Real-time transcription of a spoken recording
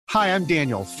Hi, I'm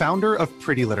Daniel, founder of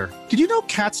Pretty Litter. Did you know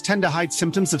cats tend to hide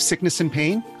symptoms of sickness and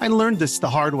pain? I learned this the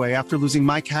hard way after losing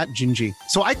my cat, Gingy.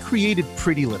 So I created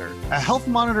Pretty Litter, a health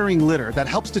monitoring litter that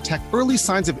helps detect early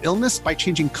signs of illness by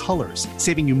changing colors,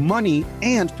 saving you money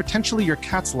and potentially your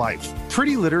cat's life.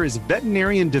 Pretty Litter is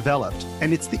veterinarian developed,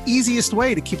 and it's the easiest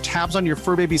way to keep tabs on your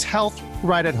fur baby's health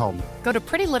right at home. Go to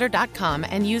prettylitter.com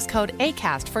and use code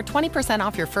ACAST for 20%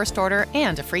 off your first order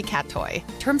and a free cat toy.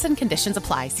 Terms and conditions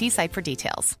apply. See site for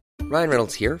details. Ryan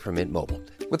Reynolds here from Mint Mobile.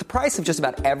 With the price of just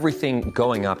about everything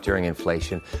going up during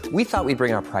inflation, we thought we'd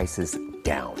bring our prices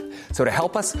down. So to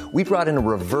help us, we brought in a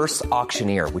reverse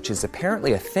auctioneer, which is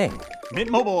apparently a thing.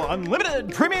 Mint Mobile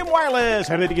Unlimited Premium Wireless.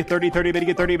 How to get 30, 30, bit to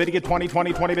get 30, bit to get 20,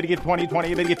 20, 20, bit to get 20,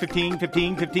 20, bit to get 15,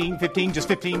 15, 15, 15, just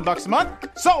 $15 a month?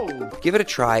 Sold! Give it a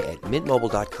try at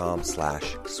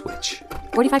mintmobile.com/switch.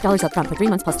 $45 up front for 3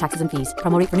 months plus taxes and fees.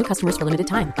 Promo rate for new customers for limited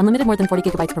time. Unlimited more than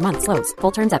 40 gigabytes per month. Slows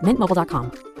full terms at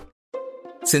mintmobile.com.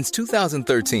 Since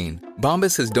 2013,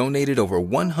 Bombas has donated over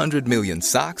 100 million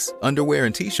socks, underwear,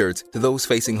 and T-shirts to those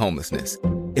facing homelessness.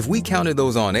 If we counted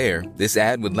those on air, this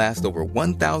ad would last over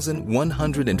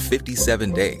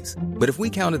 1,157 days. But if we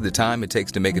counted the time it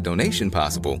takes to make a donation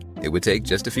possible, it would take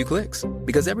just a few clicks.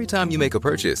 Because every time you make a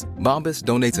purchase, Bombas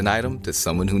donates an item to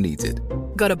someone who needs it.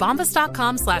 Go to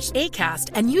bombas.com/ACAST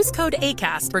and use code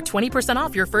ACAST for 20%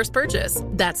 off your first purchase.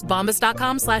 That's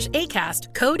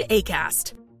bombas.com/ACAST, code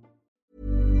ACAST.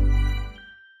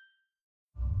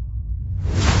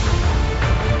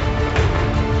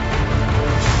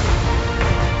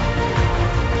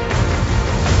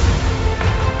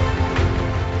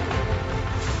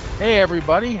 Hey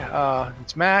everybody,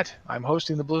 it's Matt. I'm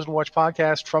hosting the Blizzard Watch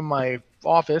podcast from my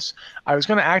office. I was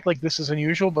going to act like this is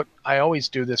unusual, but I always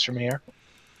do this from here.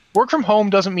 Work from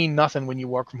home doesn't mean nothing when you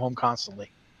work from home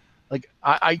constantly. Like,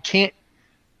 I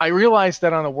realize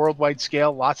that on a worldwide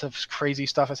scale, lots of crazy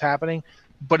stuff is happening,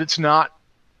 but it's not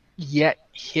yet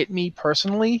hit me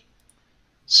personally,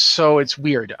 so it's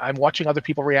weird. I'm watching other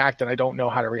people react, and I don't know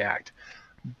how to react.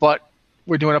 But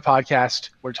we're doing a podcast.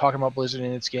 We're talking about Blizzard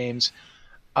and its games.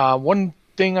 One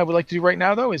thing I would like to do right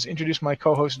now, though, is introduce my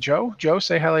co-host, Joe. Joe,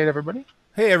 say hello to everybody.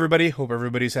 Hey, everybody. Hope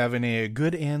everybody's having a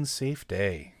good and safe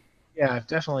day. Yeah, I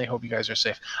definitely hope you guys are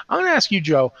safe. I'm going to ask you,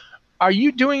 Joe, are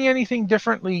you doing anything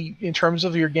differently in terms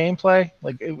of your gameplay?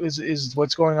 Like, is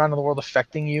what's going on in the world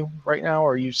affecting you right now,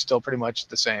 or are you still pretty much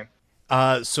the same?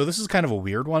 So this is kind of a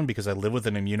weird one because I live with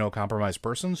an immunocompromised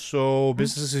person, so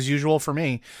business as usual for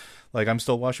me. Like, I'm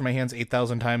still washing my hands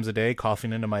 8,000 times a day,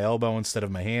 coughing into my elbow instead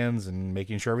of my hands, and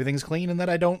making sure everything's clean and that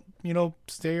I don't,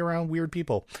 stay around weird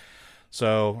people.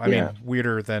 So, I mean,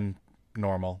 weirder than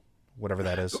normal, whatever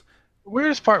that is. The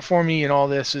weirdest part for me in all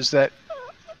this is that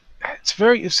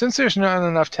since there's not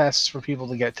enough tests for people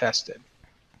to get tested,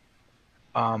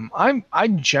 I'm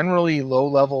generally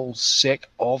low-level sick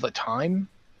all the time.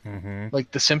 Mm-hmm.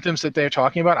 Like, the symptoms that they're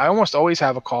talking about, I almost always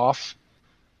have a cough.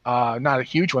 Not a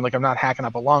huge one, like I'm not hacking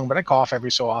up a lung, but I cough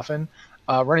every so often.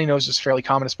 Runny nose is fairly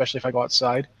common, especially if I go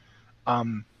outside.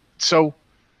 So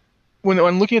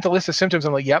when looking at the list of symptoms,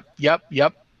 I'm like, yep.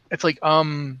 It's like,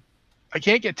 I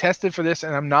can't get tested for this,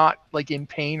 and I'm not like in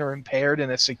pain or impaired in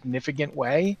a significant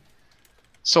way.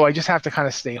 So I just have to kind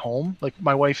of stay home. Like,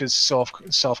 my wife is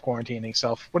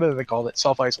self-quarantining, what do they call it?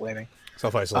 Self-isolating.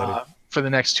 Self-isolated. For the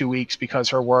next 2 weeks, because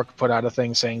her work put out a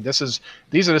thing saying these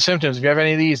are the symptoms. If you have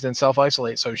any of these, then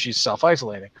self-isolate. So she's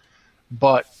self-isolating.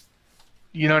 But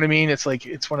you know what I mean? It's like,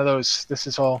 it's one of those, this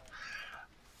is all.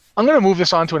 I'm going to move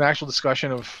this on to an actual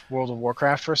discussion of World of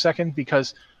Warcraft for a second,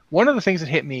 because one of the things that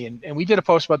hit me, and we did a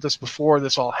post about this before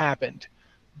this all happened,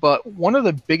 but one of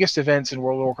the biggest events in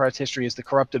World of Warcraft history is the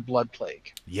Corrupted Blood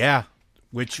Plague. Yeah,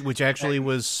 which actually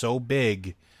was so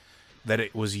big that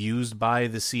it was used by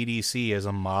the CDC as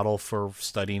a model for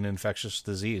studying infectious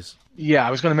disease. Yeah, I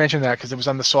was going to mention that because it was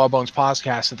on the Sawbones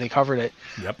podcast that they covered it.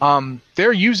 Yep.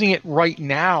 They're using it right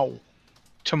now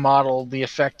to model the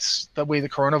effects, the way the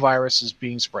coronavirus is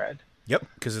being spread. Yep,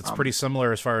 because it's pretty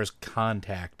similar as far as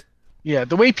contact. Yeah,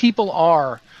 the way people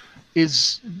are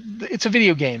it's a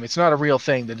video game. It's not a real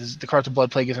thing. The Corrupted Blood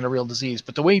Plague isn't a real disease.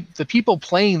 But the way the people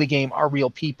playing the game are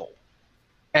real people.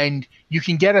 And you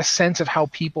can get a sense of how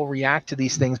people react to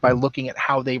these things by looking at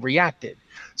how they reacted.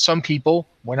 Some people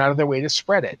went out of their way to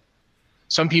spread it.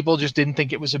 Some people just didn't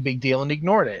think it was a big deal and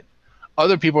ignored it.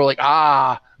 Other people were like,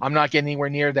 I'm not getting anywhere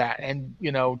near that, and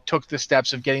took the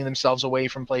steps of getting themselves away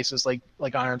from places like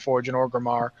Ironforge and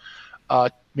Orgrimmar.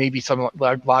 Maybe some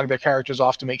log their characters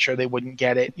off to make sure they wouldn't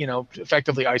get it,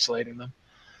 effectively isolating them.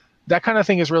 That kind of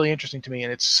thing is really interesting to me,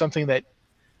 and it's something that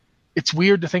it's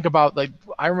weird to think about. Like,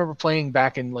 I remember playing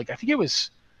back in, I think it was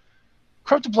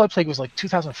Corrupted Blood Plague was like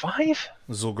 2005.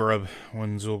 Zul'Gurub,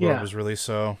 when Zul'Gurub was released.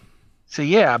 So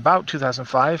yeah, about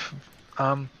 2005.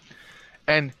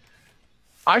 And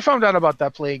I found out about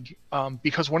that plague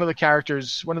because one of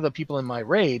the people in my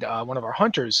raid, one of our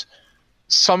hunters,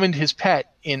 summoned his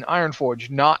pet in Ironforge,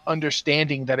 not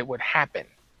understanding that it would happen.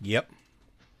 Yep.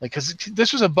 Like, because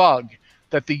this was a bug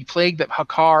that the plague that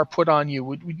Hakar put on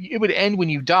you it would end when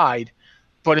you died,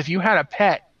 but if you had a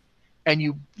pet and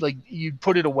you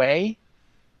put it away,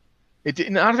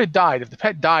 none of it died. If the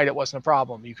pet died, it wasn't a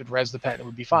problem. You could res the pet and it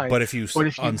would be fine. But if you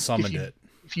unsummoned it,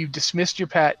 if you dismissed your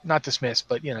pet, not dismissed,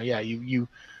 but you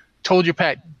told your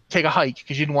pet take a hike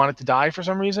because you didn't want it to die for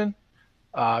some reason.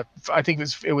 I think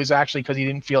it was actually because he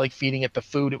didn't feel like feeding it the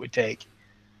food it would take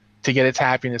to get its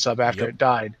happiness up after it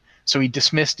died. So he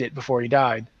dismissed it before he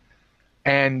died,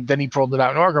 and then he pulled it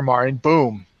out in Orgrimmar, and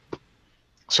boom.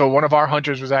 So one of our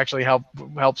hunters was actually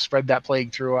help spread that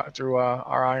plague through our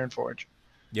Ironforge.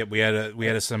 Yep, we had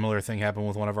a similar thing happen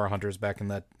with one of our hunters back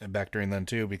during then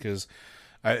too, because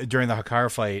during the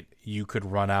Hakar fight you could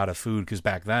run out of food, because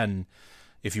back then,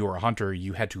 if you were a hunter,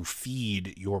 you had to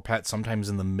feed your pet sometimes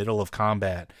in the middle of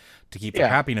combat to keep their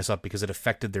happiness up, because it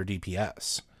affected their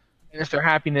DPS. And if their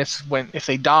happiness if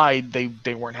they died,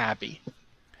 they weren't happy.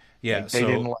 Yeah, they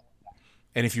didn't.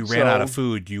 And if you ran out of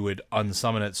food, you would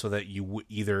unsummon it so that you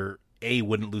either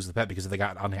wouldn't lose the pet, because if they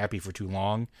got unhappy for too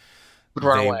long,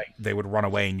 they would run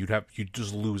away, and you'd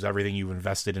just lose everything you've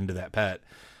invested into that pet.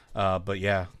 But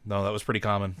yeah, no, that was pretty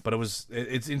common. But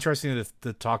it's interesting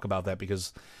to talk about that,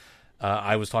 because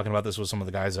I was talking about this with some of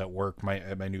the guys at work,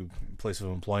 at my new place of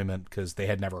employment, because they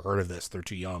had never heard of this. They're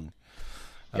too young.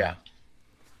 Yeah.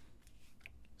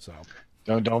 So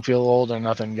don't feel old or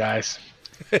nothing, guys.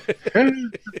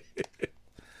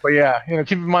 But yeah,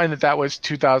 keep in mind that was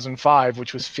 2005,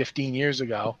 which was 15 years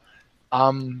ago.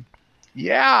 15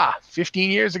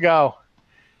 years ago.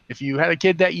 If you had a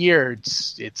kid that year,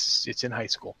 it's in high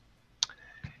school.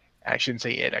 I shouldn't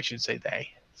say it. I should say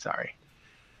they. Sorry.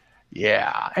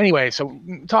 Yeah. Anyway, so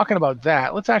talking about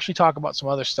that, let's actually talk about some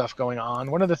other stuff going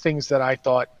on. One of the things that I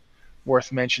thought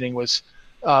worth mentioning was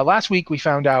last week we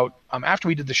found out, after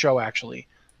we did the show actually,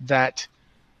 that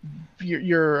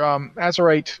your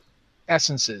Azerite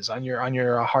essences on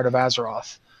your Heart of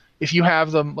Azeroth, if you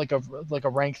have them like a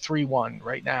rank 3 one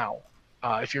right now,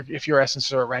 if your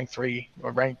essences are at rank 3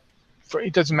 or rank 4,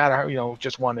 it doesn't matter how,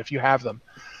 just one, if you have them,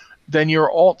 then your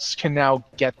alts can now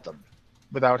get them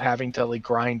without having to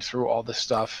grind through all this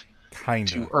stuff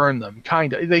to earn them.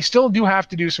 They still do have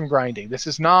to do some grinding. This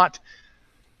is not,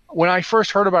 when I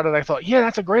first heard about it, I thought, yeah,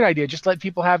 that's a great idea. Just let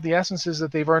people have the essences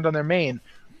that they've earned on their main.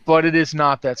 But it is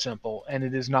not that simple, and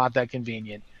it is not that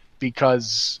convenient,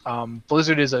 because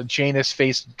Blizzard is a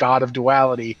Janus-faced god of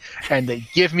duality, and they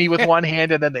give me with one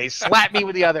hand and then they slap me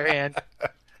with the other hand.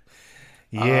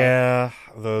 Yeah,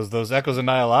 those Echoes of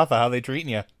Ny'alotha, how they treating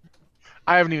you?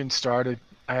 I haven't even started.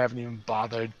 I haven't even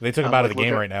bothered. They took them out of the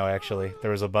game right now. Actually,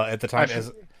 there was at the time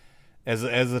as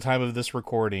the time of this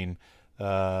recording,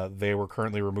 they were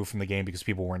currently removed from the game because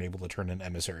people weren't able to turn in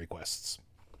emissary quests.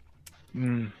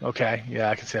 Okay, yeah,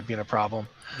 I can see that being a problem.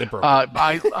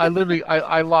 I literally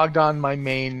logged on my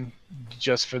main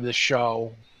just for this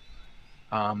show,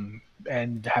 and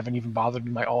haven't even bothered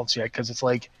with my alts yet, because it's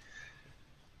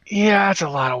it's a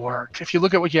lot of work. If you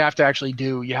look at what you have to actually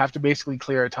do, you have to basically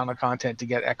clear a ton of content to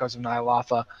get Echoes of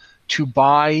Ny'alotha, to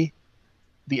buy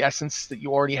the essence that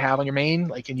you already have on your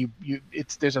main.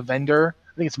 There's a vendor.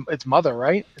 I think it's Mother,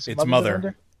 right? It's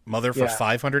Mother. Mother for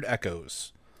 500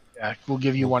 Echoes. Yeah, we'll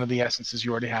give you one of the essences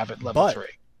you already have at level 3.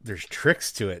 There's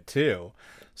tricks to it too.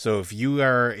 So if you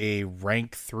are a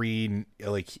rank 3,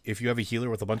 if you have a healer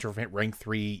with a bunch of rank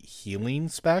 3 healing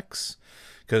specs,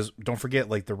 because don't forget,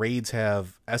 the raids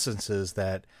have essences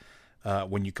that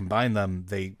when you combine them,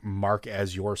 they mark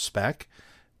as your spec,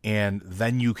 and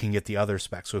then you can get the other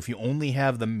spec. So if you only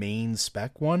have the main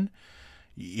spec one,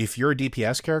 if you're a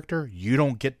DPS character, you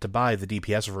don't get to buy the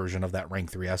DPS version of that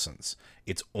rank 3 essence.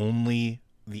 It's only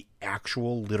the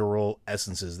actual literal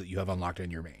essences that you have unlocked in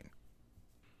your main.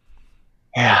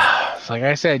 Yeah, like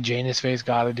I said, Janus-faced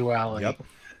god of duality. Yep.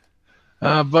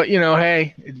 But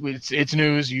hey, it's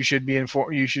news. You should be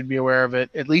informed. You should be aware of it.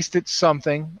 At least it's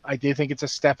something. I do think it's a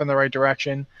step in the right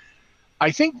direction.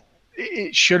 I think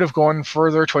it should have gone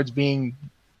further towards being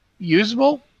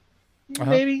usable.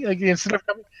 Maybe instead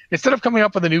of coming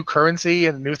up with a new currency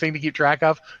and a new thing to keep track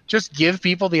of, just give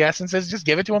people the essences. Just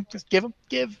give it to them. Just give them.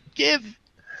 Give.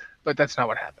 But that's not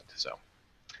what happened. So,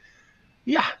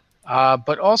 yeah.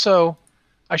 But also,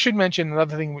 I should mention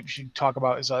another thing we should talk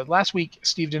about is last week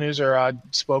Steve Denuser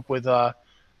spoke with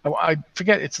I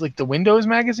forget. It's like the Windows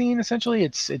magazine. Essentially,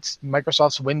 it's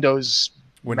Microsoft's Windows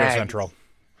Central.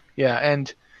 Yeah,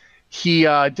 and he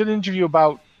did an interview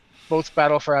about both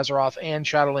Battle for Azeroth and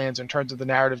Shadowlands in terms of the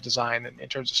narrative design and in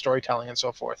terms of storytelling and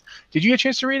so forth. Did you get a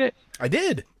chance to read it? I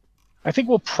did. I think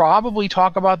we'll probably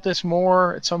talk about this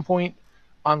more at some point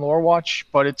on Lore Watch,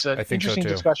 but it's an interesting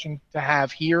discussion to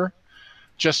have here,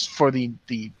 just for the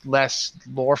less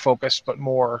lore focused but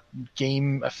more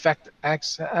game effect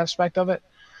aspect of it.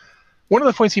 One of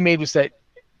the points he made was that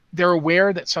they're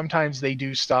aware that sometimes they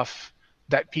do stuff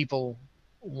that people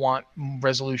want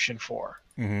resolution for.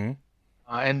 Mm-hmm.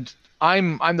 And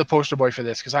I'm the poster boy for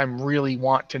this because I really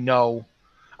want to know.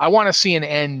 I want to see an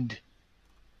end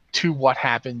to what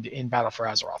happened in Battle for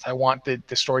Azeroth. I want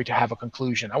the story to have a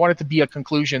conclusion. I want it to be a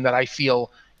conclusion that I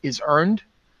feel is earned,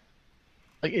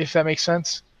 like, if that makes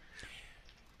sense.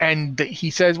 And he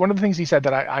says, one of the things he said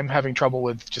that I'm having trouble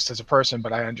with just as a person,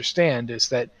 but I understand, is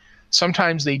that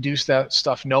sometimes they do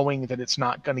stuff knowing that it's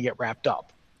not going to get wrapped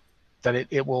up, that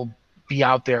it will be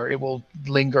out there, it will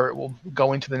linger, it will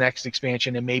go into the next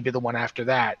expansion and maybe the one after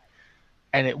that,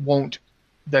 and it won't.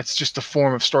 That's just a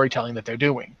form of storytelling that they're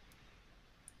doing.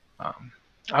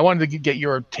 I wanted to get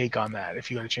your take on that if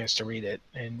you had a chance to read it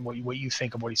and what you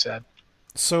think of what he said.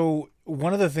 So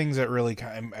one of the things that really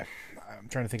I'm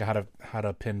trying to think of how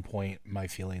to pinpoint my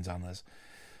feelings on this.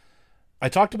 I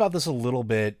talked about this a little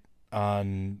bit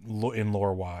in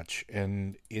Lore Watch,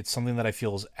 and it's something that I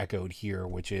feel is echoed here,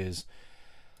 which is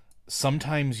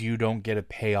sometimes you don't get a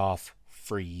payoff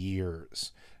for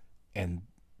years, and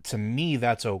to me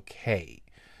that's okay.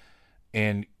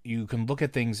 And you can look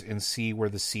at things and see where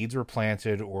the seeds were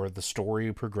planted or the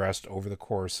story progressed over the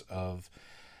course of,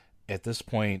 at this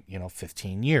point,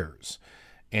 15 years.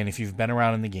 And if you've been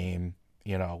around in the game,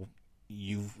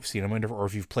 you've seen them, or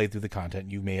if you've played through the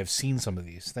content, you may have seen some of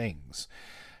these things.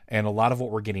 And a lot of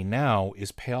what we're getting now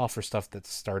is payoff for stuff that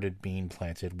started being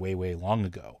planted way, way long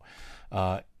ago.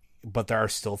 But there are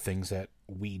still things that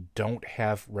we don't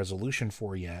have resolution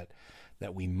for yet,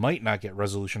 that we might not get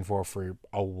resolution for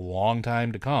a long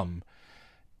time to come.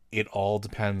 It all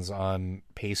depends on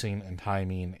pacing and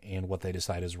timing and what they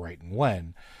decide is right and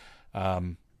when.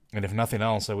 And if nothing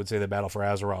else, I would say the Battle for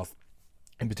Azeroth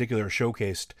in particular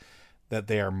showcased that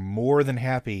they are more than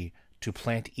happy to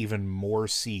plant even more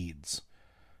seeds,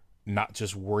 not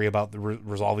just worry about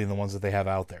resolving the ones that they have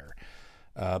out there.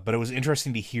 But it was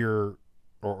interesting to hear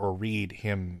or read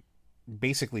him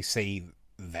basically say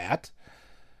that,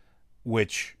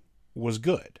 which was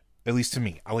good, at least to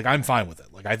me. I'm fine with it.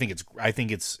 I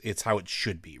think it's how it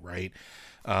should be, right?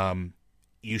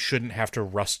 You shouldn't have to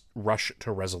rush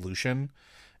to resolution,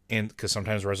 and because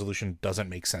sometimes resolution doesn't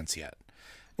make sense yet.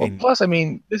 Well, plus,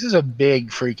 this is a big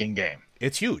freaking game.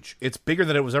 It's huge. It's bigger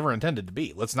than it was ever intended to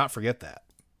be. Let's not forget that.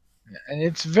 And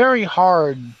it's very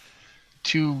hard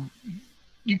to...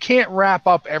 You can't wrap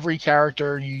up every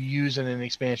character you use in an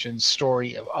expansion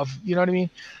story of you know what I mean?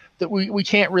 That we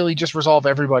can't really just resolve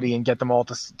everybody and get them all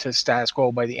to status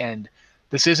quo by the end.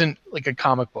 This isn't like a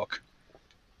comic book.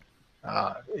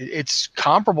 It's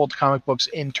comparable to comic books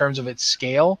in terms of its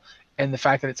scale and the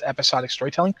fact that it's episodic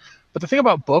storytelling. But the thing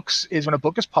about books is when a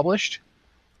book is published,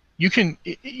 you can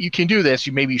do this.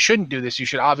 You shouldn't do this. You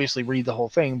should obviously read the whole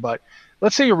thing. But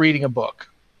let's say you're reading a book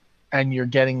and you're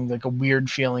getting like a weird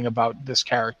feeling about this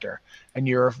character and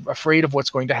you're afraid of what's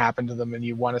going to happen to them and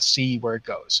you want to see where it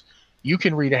goes. You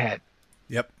can read ahead.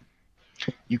 Yep.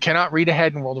 You cannot read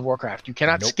ahead in World of Warcraft. You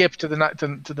cannot skip to the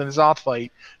N'Zoth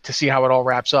fight to see how it all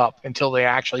wraps up until they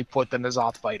actually put the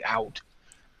N'Zoth fight out.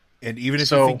 And even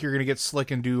if you think you're going to get slick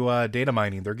and do data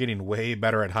mining, they're getting way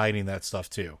better at hiding that stuff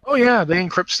too. Oh yeah, they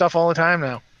encrypt stuff all the time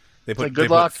now. Good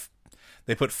luck.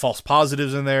 They put false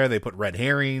positives in there. They put red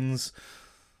herrings.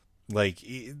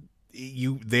 They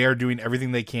are doing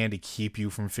everything they can to keep you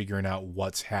from figuring out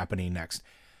what's happening next.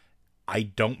 I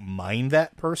don't mind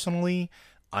that personally.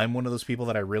 I'm one of those people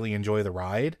that I really enjoy the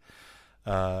ride.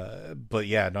 But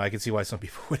yeah, no, I can see why some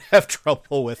people would have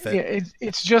trouble with it. Yeah,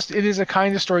 it is a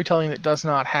kind of storytelling that does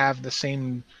not have the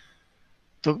same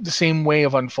way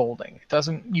of unfolding. It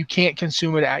doesn't. You can't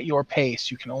consume it at your pace.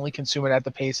 You can only consume it at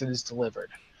the pace it is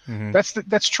delivered. Mm-hmm.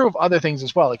 That's true of other things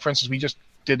as well. Like for instance, we just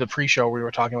did the pre-show where we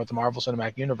were talking about the Marvel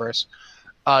Cinematic Universe.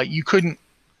 You couldn't,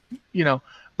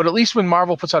 but at least when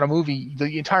Marvel puts out a movie,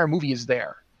 the entire movie is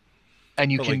there,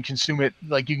 and you can consume it.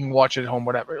 Like you can watch it at home,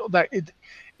 whatever.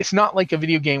 It's not like a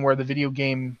video game where the video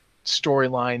game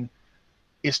storyline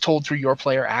is told through your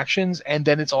player actions, and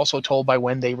then it's also told by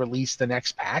when they release the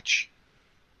next patch.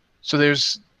 So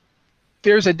there's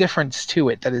a difference to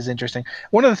it that is interesting.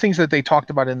 One of the things that they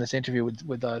talked about in this interview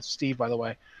with Steve, by the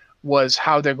way, was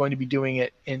how they're going to be doing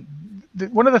it. And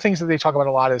one of the things that they talk about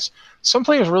a lot is some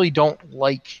players really don't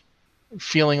like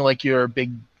feeling like you're a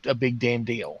big damn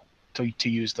deal, to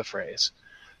use the phrase.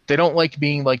 They don't like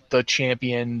being like the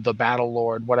champion, the battle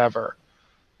lord, whatever.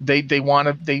 They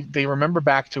remember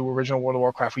back to original World of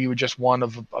Warcraft where you were just one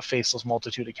of a faceless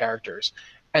multitude of characters,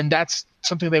 and that's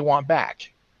something they want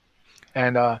back.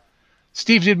 And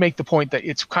Steve did make the point that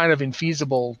it's kind of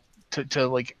infeasible to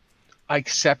like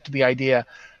accept the idea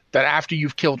that after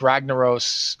you've killed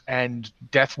Ragnaros and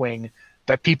Deathwing,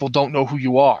 that people don't know who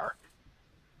you are.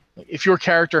 If your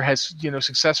character has,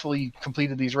 successfully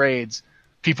completed these raids,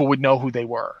 people would know who they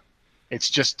were. It's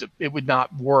just, it would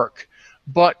not work.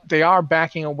 But they are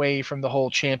backing away from the whole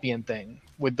champion thing.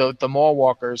 With the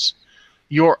Maulwalkers,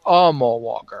 you're a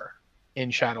Maulwalker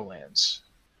in Shadowlands.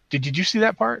 Did you see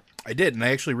that part? I did, and I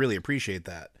actually really appreciate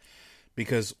that.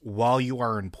 Because while you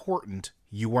are important,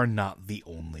 you are not the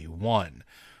only one.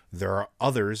 There are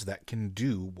others that can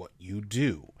do what you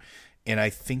do. And I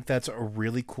think that's a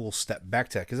really cool step back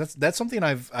to that, because that's something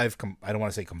I don't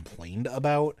want to say complained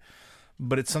about,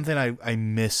 but it's something I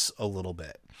miss a little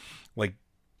bit. Like,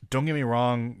 don't get me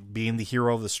wrong, being the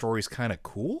hero of the story is kind of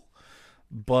cool,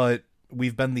 but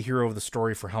we've been the hero of the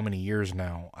story for how many years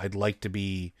now? I'd like to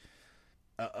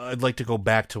go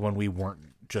back to when we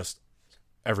weren't just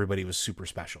everybody was super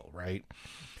special, right?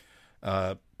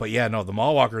 But yeah, no, the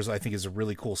Maulwalkers I think is a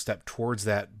really cool step towards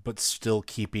that, but still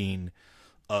keeping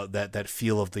that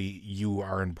feel of the you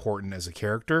are important as a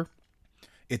character.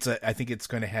 I think it's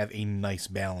going to have a nice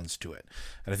balance to it,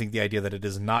 and I think the idea that it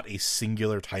is not a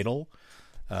singular title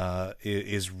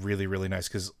is really, really nice,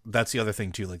 because that's the other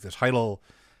thing too. Like, the title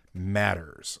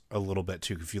matters a little bit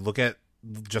too. If you look at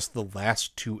just the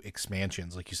last two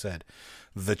expansions, like you said,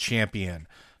 the Champion,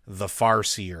 the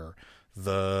Farseer,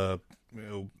 the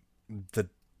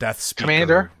Death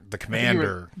Speaker, the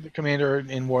Commander. The Commander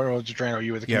in War of Drano,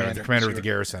 you were the Commander. Yeah, the Commander of the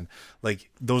Garrison. Like,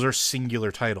 those are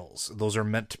singular titles. Those are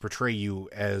meant to portray you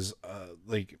as,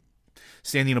 like,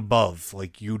 standing above.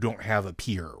 Like, you don't have a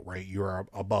peer, right? You are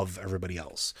above everybody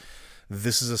else.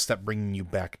 This is a step bringing you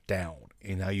back down.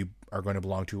 And now you are going to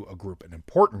belong to a group, an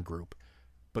important group,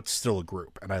 but still a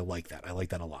group. And I like that. I like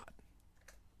that a lot.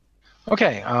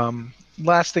 Okay.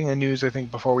 Last thing in the news, I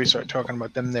think, before we start talking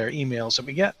about their emails that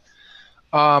we get.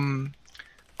 I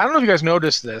don't know if you guys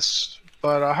noticed this,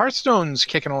 but Hearthstone's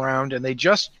kicking around, and they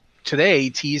just today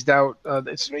teased out,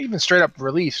 it's even straight up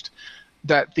released,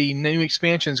 that the new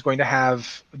expansion is going to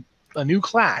have a new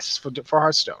class for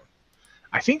Hearthstone.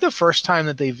 I think the first time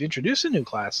that they've introduced a new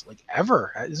class, like,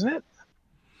 ever, isn't it?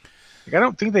 Like, I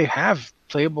don't think they have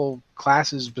playable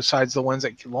classes besides the ones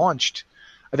that launched.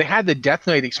 They had the Death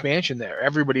Knight expansion there.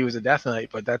 Everybody was a Death Knight,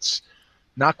 but that's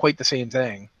not quite the same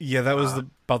thing. Yeah, that was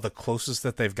about the closest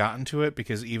that they've gotten to it,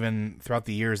 because even throughout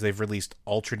the years, they've released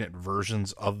alternate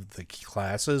versions of the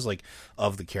classes, like,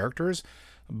 of the characters,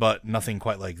 but nothing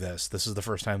quite like this. This is the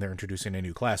first time they're introducing a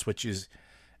new class, which is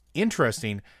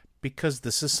interesting, because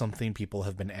this is something people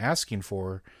have been asking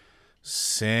for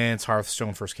since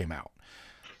Hearthstone first came out.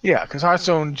 Yeah, because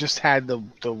Hearthstone just had the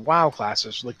WoW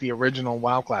classes, like the original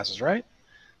WoW classes, right?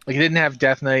 Like, it didn't have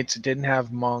Death Knights, it didn't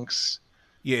have monks.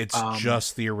 Yeah, it's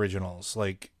just the originals,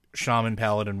 like Shaman,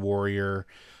 Paladin, Warrior,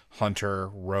 Hunter,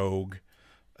 Rogue,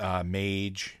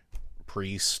 Mage,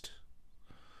 Priest,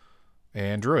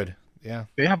 and Druid. Yeah,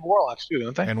 they have Warlocks too,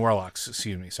 don't they? And Warlocks.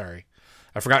 Excuse me, sorry,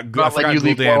 I forgot. I forgot you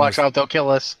leave Warlocks out; they'll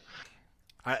kill us.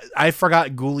 I forgot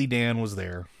Ghoulie Dan was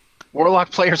there.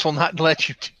 Warlock players will not let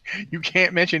you. You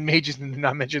can't mention mages and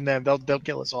not mention them. They'll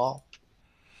kill us all.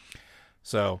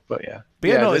 So, but yeah,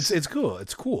 no, it's cool.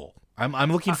 It's cool.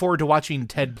 I'm looking forward to watching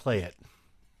Ted play it.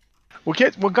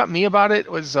 What got me about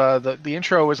it was the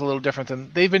intro was a little different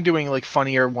than they've been doing, like,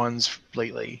 funnier ones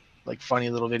lately, like funny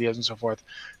little videos and so forth.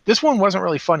 This one wasn't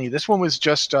really funny. This one was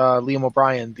just Liam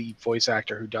O'Brien, the voice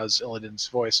actor who does Illidan's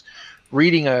voice,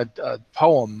 reading a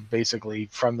poem basically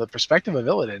from the perspective of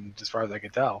Illidan, as far as I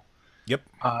could tell. Yep.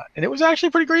 And it was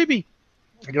actually pretty creepy.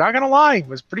 I'm not gonna lie, it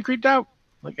was pretty creeped out.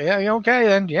 Like, yeah, okay,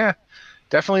 then, yeah,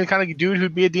 definitely the kind of dude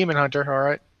who'd be a demon hunter. All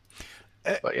right.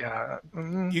 But yeah,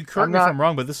 you correct me if I'm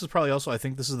wrong, but this is probably also, I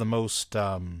think this is the most,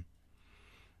 I don't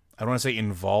want to say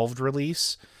involved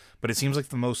release, but it seems like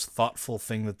the most thoughtful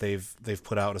thing that they've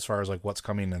put out as far as, like, what's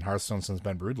coming in Hearthstone since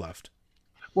Ben Brood left.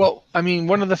 Well, I mean,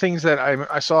 one of the things that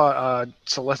I saw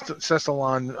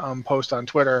Cestalon post on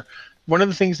Twitter, one of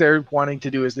the things they're wanting to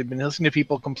do is they've been listening to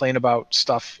people complain about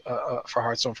stuff for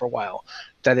Hearthstone for a while,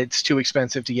 that it's too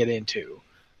expensive to get into,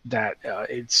 that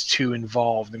it's too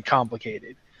involved and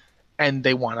complicated. And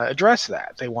they want to address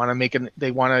that. They want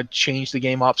to change the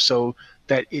game up so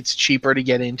that it's cheaper to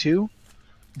get into,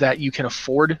 that you can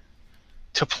afford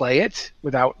to play it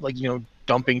without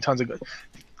dumping tons of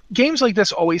games like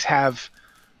this. Always have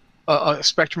a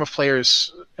spectrum of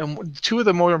players, and two of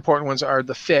the more important ones are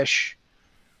the fish,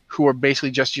 who are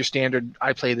basically just your standard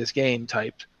I play this game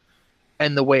type,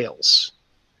 and the whales.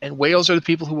 And whales are the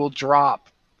people who will drop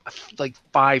like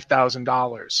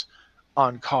 $5,000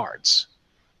 on cards.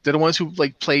 They're the ones who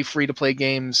play free to play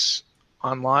games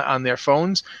online on their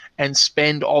phones and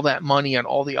spend all that money on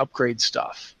all the upgrade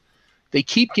stuff. They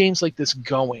keep games like this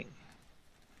going.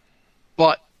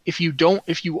 But if you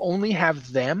only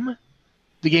have them,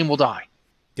 the game will die.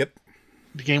 Yep.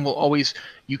 The game will always,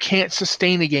 you can't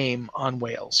sustain a game on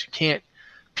whales. You can't,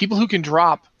 people who can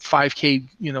drop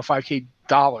 $5K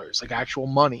dollars, like actual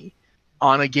money,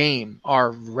 on a game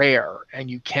are rare, and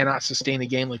you cannot sustain a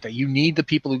game like that. You need the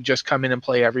people who just come in and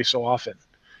play every so often.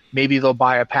 Maybe they'll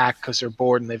buy a pack because they're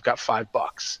bored and they've got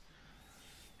 $5.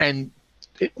 And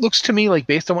it looks to me like,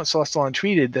 based on what Celestalon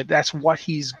tweeted, that's what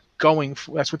he's going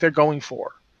for. That's what they're going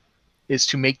for, is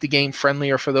to make the game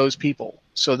friendlier for those people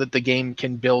so that the game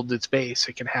can build its base.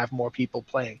 It can have more people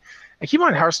playing. And keep in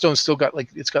mind, Hearthstone's still got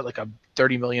a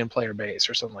 30 million player base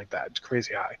or something like that. It's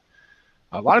crazy high.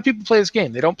 A lot of people play this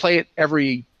game. They don't play it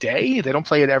every day. They don't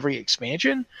play it every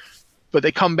expansion, but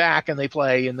they come back and they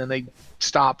play, and then they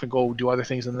stop and go do other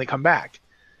things, and then they come back.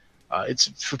 It's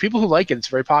for people who like it. It's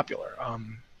very popular.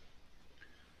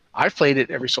 I've played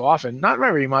it every so often, not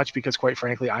very much, because quite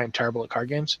frankly, I am terrible at card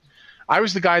games. I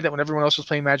was the guy that when everyone else was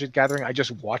playing Magic the Gathering, I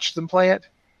just watched them play it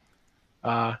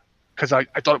because I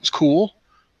thought it was cool,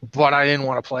 but I didn't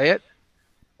want to play it.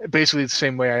 Basically the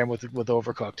same way I am with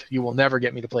Overcooked. You will never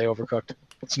get me to play Overcooked.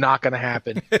 It's not going to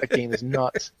happen. That game is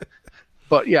nuts.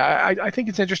 But yeah, I think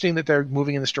it's interesting that they're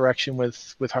moving in this direction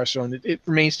with Hearthstone. It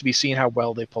remains to be seen how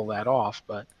well they pull that off.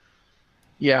 But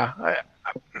yeah,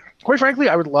 quite frankly,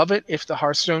 I would love it if the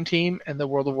Hearthstone team and the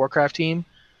World of Warcraft team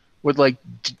would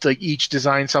each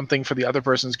design something for the other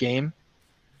person's game.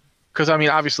 Because I mean,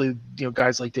 obviously,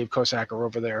 guys like Dave Kosak are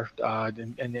over there,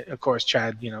 and of course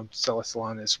Chad,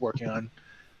 Celestalon is working on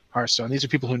Hearthstone. These are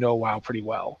people who know WoW pretty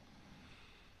well.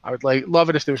 I would love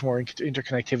it if there was more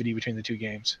interconnectivity between the two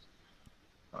games.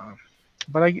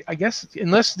 But I guess,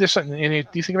 unless there's something, do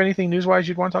you think of anything news-wise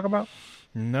you'd want to talk about?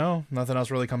 No, nothing else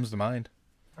really comes to mind.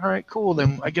 All right, cool.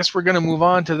 Then I guess we're going to move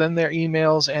on to then their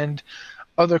emails and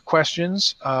other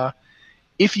questions.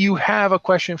 If you have a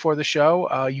question for the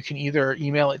show, you can either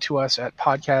email it to us at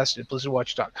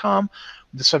podcast@blizzardwatch.com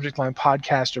with the subject line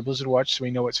podcast or Blizzard Watch, so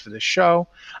we know it's for this show.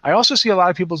 I also see a lot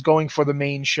of people going for the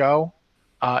main show.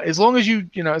 As long as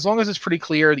as long as it's pretty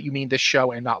clear that you mean this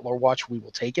show and not Lore Watch, we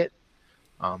will take it.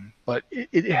 But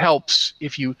it helps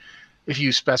if you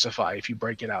specify, if you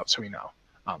break it out, so we know.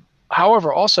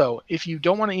 However, also, if you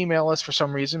don't want to email us for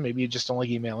some reason, maybe you just don't like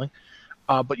emailing,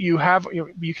 but you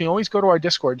can always go to our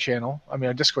Discord channel,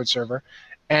 our Discord server,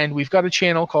 and we've got a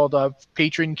channel called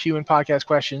Patron Q and Podcast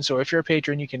Questions. So if you're a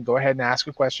patron, you can go ahead and ask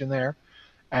a question there,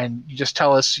 and you just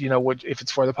tell us, if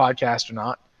it's for the podcast or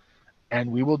not,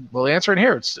 and we'll answer it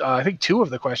here. It's I think 2 of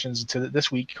the questions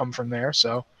this week come from there,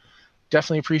 so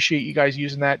definitely appreciate you guys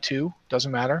using that too.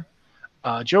 Doesn't matter.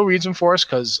 Joe reads them for us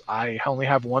because I only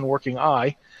have one working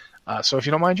eye. So if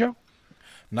you don't mind, Joe?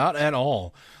 Not at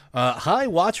all. Hi,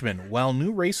 Watchmen. While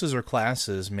new races or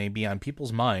classes may be on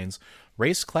people's minds,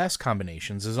 race-class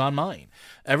combinations is on mine.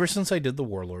 Ever since I did the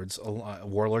Warlords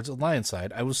Alliance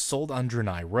side, I was sold on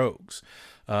Draenei rogues.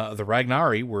 The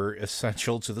Ragnari were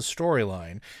essential to the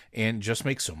storyline and just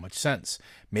make so much sense.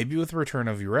 Maybe with the return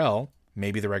of Yrel,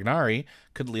 maybe the Ragnari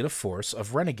could lead a force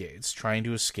of renegades trying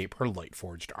to escape her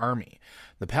light-forged army.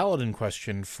 The paladin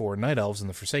question for Night Elves and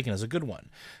the Forsaken is a good one.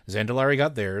 Zandalari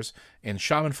got theirs, and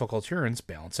Shaman Focalturans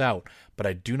balance out, but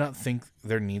I do not think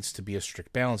there needs to be a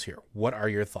strict balance here. What are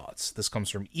your thoughts? This comes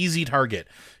from Easy Target,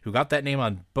 who got that name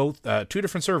on both 2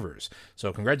 different servers.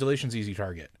 So congratulations, Easy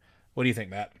Target. What do you think,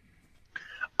 Matt?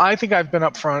 I think I've been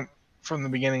upfront from the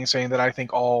beginning saying that I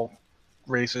think all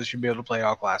races should be able to play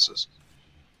all classes.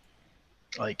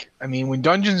 When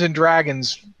Dungeons and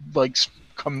Dragons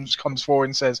comes forward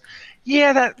and says,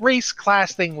 "Yeah, that race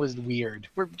class thing was weird.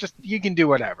 You can do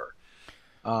whatever."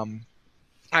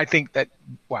 I think that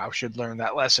WoW should learn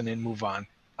that lesson and move on.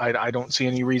 I don't see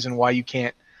any reason why you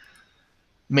can't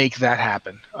make that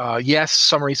happen. Yes,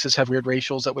 some races have weird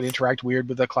racials that would interact weird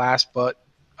with the class, but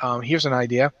here's an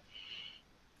idea: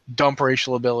 dump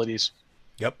racial abilities.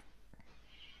 Yep.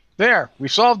 There, we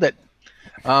solved it.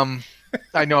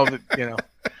 I know that,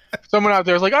 someone out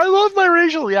there is like, I love my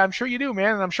racial. Yeah, I'm sure you do,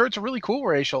 man. And I'm sure it's a really cool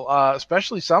racial.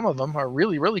 Especially some of them are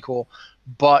really, really cool.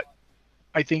 But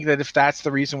I think that if that's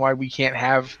the reason why we can't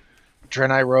have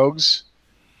Draenei rogues,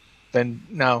 then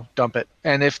no, dump it.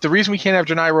 And if the reason we can't have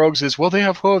Draenei rogues is, well, they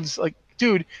have hooves, like,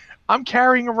 dude, I'm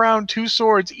carrying around 2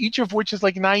 swords, each of which is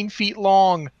like 9 feet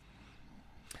long.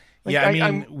 Like, yeah,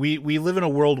 I mean, we live in a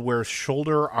world where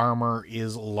shoulder armor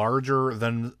is larger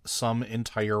than some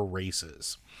entire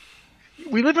races.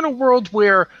 We live in a world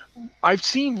where I've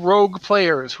seen rogue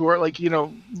players who are like,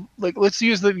 like, let's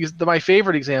use my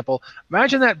favorite example.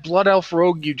 Imagine that Blood Elf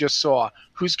rogue you just saw,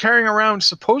 who's carrying around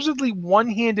supposedly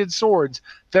one-handed swords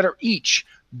that are each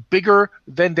bigger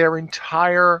than their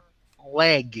entire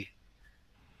leg.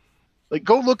 Like,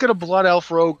 go look at a Blood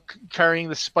Elf rogue carrying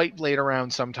the spite blade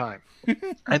around sometime,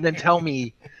 and then tell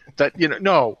me that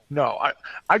no.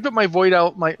 I've got my Void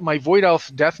Elf, my Void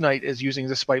Elf Death Knight is using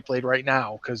the spite blade right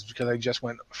now because I just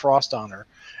went Frost on her,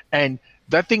 and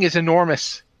that thing is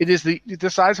enormous. It is the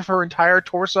size of her entire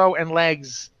torso and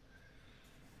legs,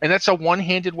 and that's a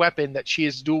one-handed weapon that she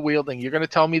is dual wielding. You're going to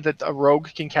tell me that a rogue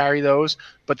can carry those,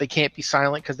 but they can't be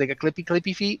silent because they got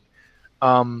clippy feet?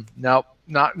 No,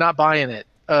 not buying it.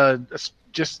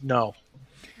 Just no.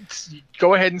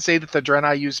 Go ahead and say that the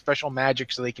Draenei use special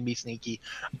magic so they can be sneaky.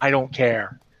 I don't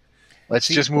care. Let's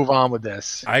just move on with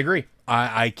this. I agree.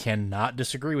 I cannot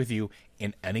disagree with you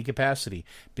in any capacity,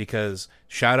 because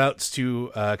shout outs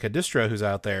to Kadistra, who's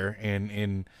out there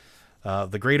in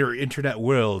the greater internet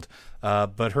world,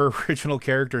 but her original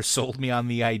character sold me on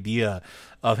the idea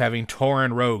of having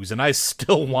Tauren rogues, and I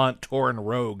still want Tauren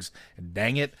rogues.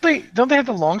 Dang it! Don't they have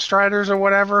the Longstriders or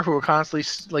whatever who are constantly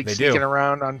sneaking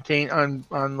around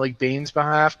on like Bane's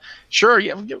behalf? Sure,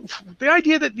 yeah. The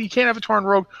idea that you can't have a Tauren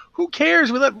rogue, who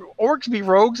cares? We let orcs be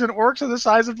rogues, and orcs are the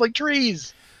size of like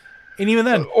trees. And even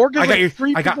then,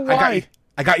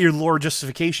 I got your lore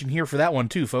justification here for that one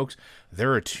too, folks.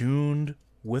 They're attuned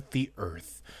with the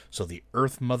earth, so the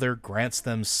Earth Mother grants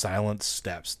them silent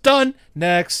steps. Done.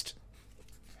 Next.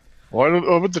 What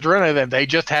with the Draenei then? They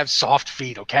just have soft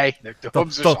feet, okay? The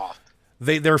hooves are soft.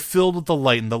 They're filled with the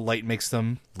light, and the light makes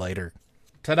them lighter.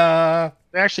 Ta-da!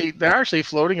 They're actually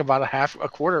floating about a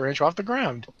quarter inch off the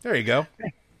ground. There you go.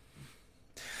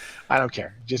 I don't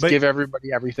care. Give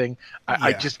everybody everything.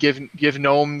 I just give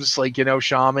gnomes, like,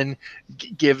 shaman,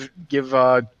 give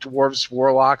dwarves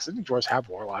warlocks. I think dwarves have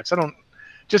warlocks.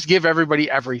 Just give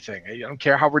everybody everything. I don't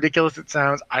care how ridiculous it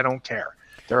sounds. I don't care.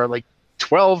 There are like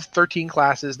 12, 13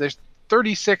 classes. There's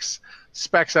 36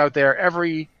 specs out there.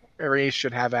 Every race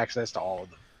should have access to all of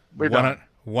them. We're done.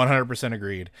 100%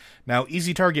 agreed. Now,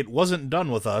 Easy Target wasn't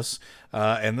done with us,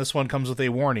 and this one comes with a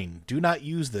warning. Do not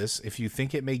use this if you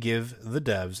think it may give the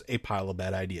devs a pile of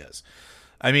bad ideas.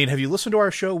 I mean, have you listened to our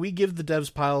show? We give the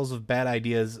devs piles of bad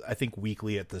ideas, I think,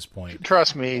 weekly at this point.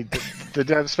 Trust me, the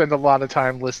devs spend a lot of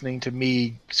time listening to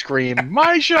me scream,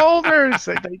 "My shoulders!"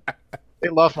 They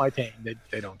love my pain.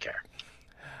 They don't care.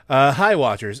 Hi,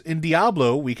 Watchers. In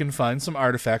Diablo, we can find some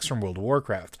artifacts from World of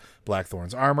Warcraft,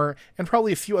 Blackthorn's armor, and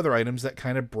probably a few other items that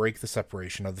kind of break the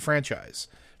separation of the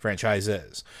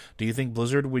franchises. Do you think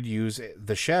Blizzard would use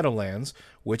the Shadowlands,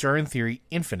 which are in theory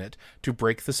infinite, to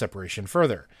break the separation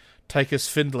further? Tychus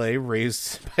Findlay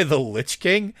raised by the Lich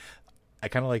King? I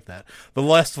kind of like that. The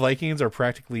last Vikings are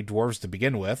practically dwarves to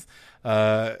begin with.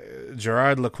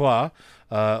 Gerard Lacroix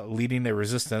leading a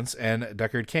resistance, and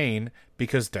Deckard Cain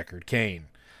because Deckard Cain.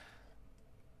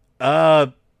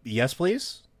 Yes,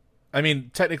 please. I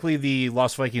mean, technically, the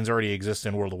Lost Vikings already exist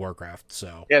in World of Warcraft,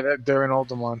 so yeah, they're in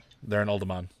Uldaman. They're in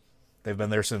Uldaman. They've been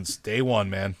there since day one,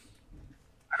 man.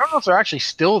 I don't know if they're actually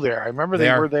still there. I remember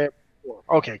they were there before.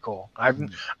 Okay, cool. I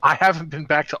haven't been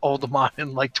back to Uldaman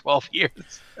in like 12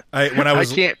 years. I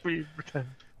can't pretend.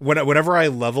 Whenever I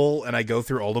level and I go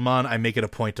through Uldaman, I make it a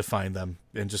point to find them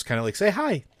and just kind of like say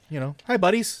hi. Hi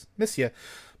buddies, miss you.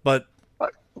 But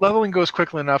leveling goes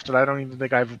quickly enough that I don't even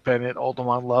think I've been at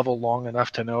Uldaman level long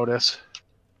enough to notice.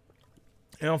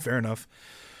 Fair enough.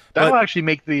 That'll actually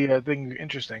make the thing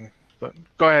interesting. But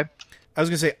go ahead. I was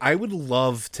going to say, I would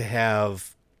love to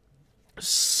have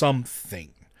something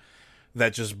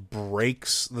that just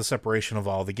breaks the separation of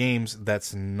all the games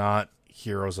that's not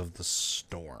Heroes of the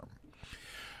Storm.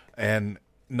 And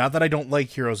not that I don't like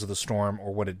Heroes of the Storm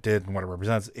or what it did and what it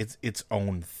represents, it's its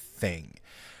own thing.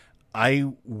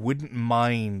 I wouldn't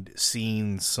mind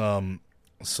seeing some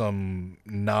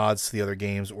nods to the other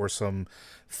games or some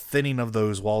thinning of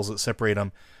those walls that separate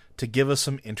them to give us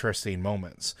some interesting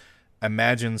moments.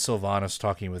 Imagine Sylvanas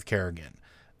talking with Kerrigan.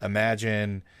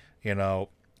 Imagine,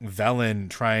 Velen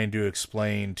trying to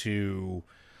explain to,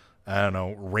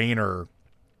 Raynor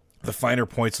the finer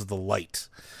points of the light.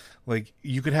 Like,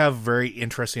 you could have very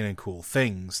interesting and cool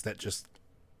things that just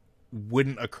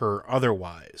wouldn't occur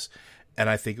otherwise. And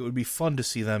I think it would be fun to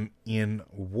see them in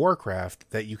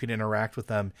Warcraft, that you can interact with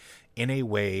them in a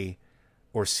way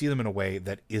or see them in a way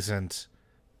that isn't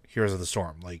Heroes of the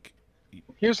Storm. Like,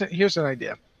 here's an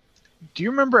idea. Do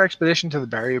you remember Expedition to the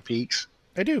Barrier Peaks?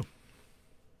 I do.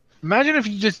 Imagine if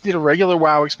you just did a regular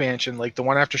WoW expansion, like the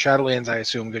one after Shadowlands, I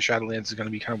assume, because Shadowlands is going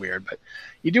to be kind of weird. But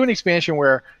you do an expansion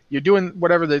where you're doing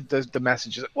whatever the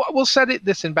message is. We'll set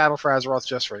this in Battle for Azeroth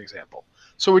just for example.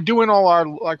 So we're doing all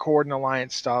our Horde and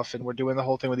Alliance stuff, and we're doing the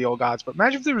whole thing with the old gods. But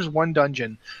imagine if there was one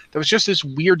dungeon that was just this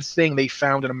weird thing they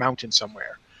found in a mountain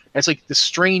somewhere. And it's like this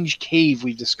strange cave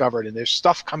we've discovered, and there's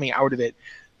stuff coming out of it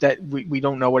that we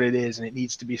don't know what it is, and it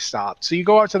needs to be stopped. So you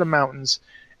go out to the mountains,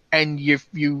 and you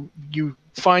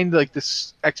find like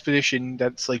this expedition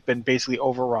that's like been basically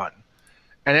overrun.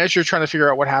 And as you're trying to figure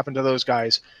out what happened to those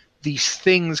guys, these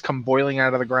things come boiling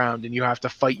out of the ground, and you have to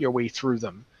fight your way through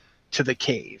them to the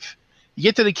cave. You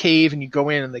get to the cave, and you go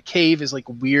in, and the cave is like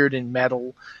weird and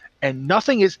metal, and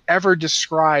nothing is ever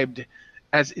described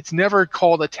as, it's never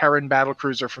called a Terran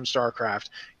battlecruiser from StarCraft.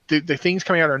 The things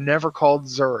coming out are never called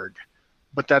Zerg,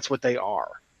 but that's what they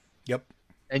are. Yep.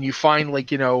 And you find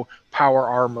like, power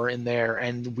armor in there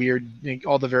and weird,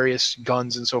 all the various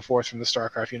guns and so forth from the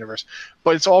StarCraft universe.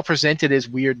 But it's all presented as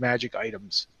weird magic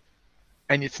items.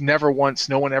 And it's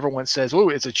no one ever once says, oh,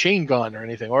 it's a chain gun or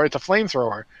anything, or it's a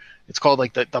flamethrower. It's called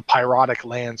like the pyrotic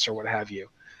lance or what have you.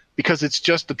 Because it's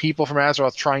just the people from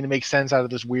Azeroth trying to make sense out of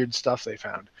this weird stuff they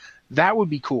found. That would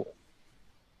be cool.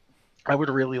 I would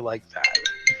really like that.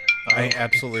 I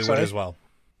absolutely would as well.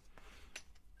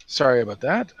 Sorry about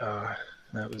that.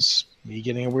 That was me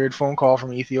getting a weird phone call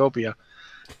from Ethiopia,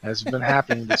 as has been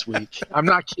happening this week. I'm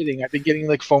not kidding. I've been getting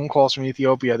like phone calls from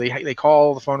Ethiopia. They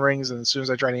call, the phone rings, and as soon as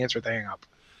I try to answer it, they hang up.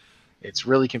 It's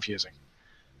really confusing.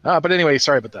 But anyway,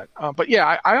 sorry about that. But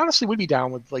yeah, I honestly would be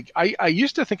down with, like, I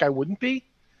used to think I wouldn't be,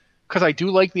 because I do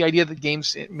like the idea that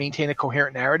games maintain a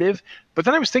coherent narrative. But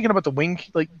then I was thinking about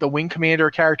the Wing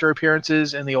Commander character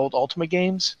appearances in the old Ultima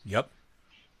games. Yep.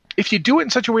 If you do it in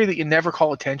such a way that you never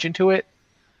call attention to it,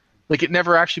 like it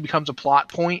never actually becomes a plot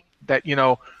point that,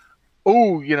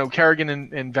 Kerrigan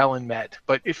and Velen met.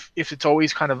 But if it's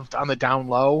always kind of on the down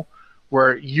low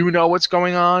where you know what's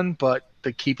going on, but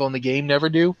the people in the game never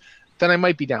do, then I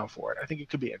might be down for it. I think it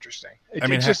could be interesting.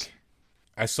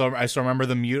 I still remember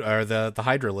the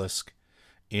Hydralisk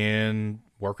in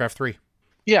Warcraft 3.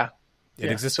 Yeah.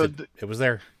 It existed. So it was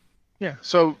there. Yeah.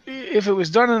 So if it was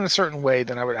done in a certain way,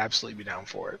 then I would absolutely be down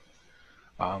for it.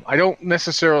 I don't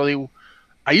necessarily...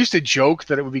 I used to joke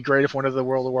that it would be great if one of the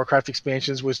World of Warcraft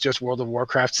expansions was just World of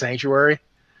Warcraft Sanctuary.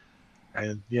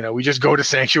 And, we just go to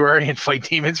Sanctuary and fight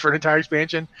demons for an entire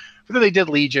expansion. But then they did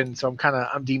Legion, so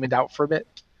I'm demoned out for a bit.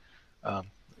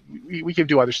 We could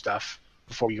do other stuff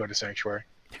before we go to Sanctuary.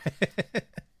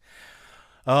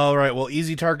 All right, well,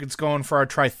 easy targets going for our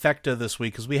trifecta this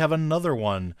week, because we have another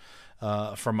one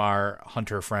from our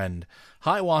hunter friend.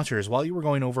 Hi, Watchers. While you were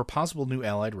going over possible new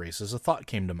allied races, a thought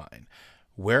came to mind.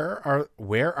 Where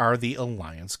are the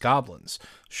Alliance goblins?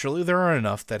 Surely there are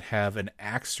enough that have an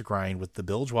axe to grind with the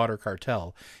Bilgewater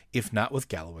cartel, if not with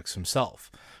Gallowix himself.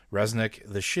 Resnick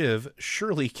the Shiv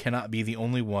surely cannot be the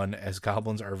only one, as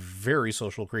goblins are very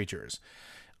social creatures.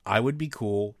 I would be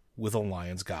cool with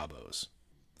Alliance gobos.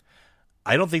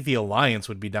 I don't think the Alliance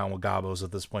would be down with gobos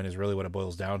at this point, is really what it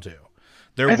boils down to.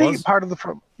 I think part of the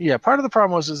problem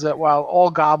is that while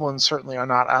all goblins certainly are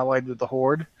not allied with the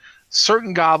Horde,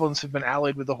 certain goblins have been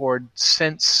allied with the Horde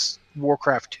since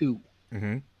Warcraft 2.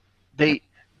 Mm-hmm.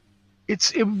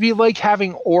 It would be like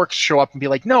having orcs show up and be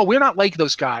like, no, we're not like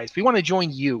those guys. We want to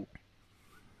join you.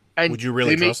 And would you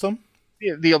really trust them?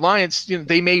 The Alliance,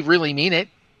 they may really mean it.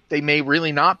 They may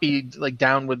really not be like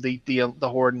down with the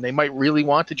Horde, and they might really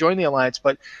want to join the Alliance.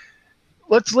 But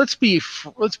let's be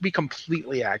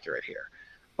completely accurate here.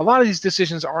 A lot of these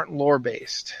decisions aren't lore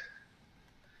based.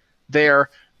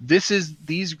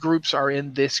 These groups are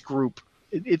in this group.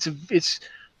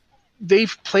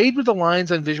 They've played with the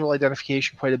lines on visual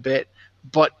identification quite a bit,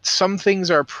 but some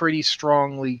things are pretty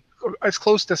strongly as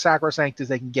close to sacrosanct as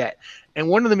they can get. And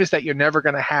one of them is that you're never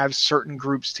going to have certain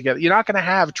groups together. You're not going to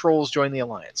have trolls join the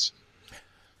Alliance.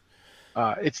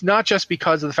 It's not just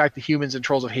because of the fact that humans and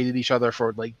trolls have hated each other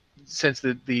for since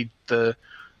the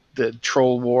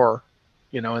troll war,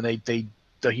 and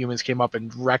the humans came up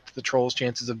and wrecked the trolls'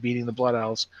 chances of beating the Blood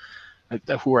Elves,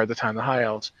 who were at the time the High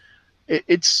Elves.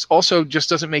 It's also just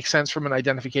doesn't make sense from an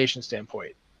identification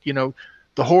standpoint.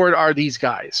 The Horde are these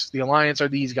guys. The Alliance are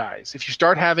these guys. If you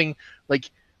start having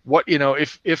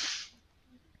if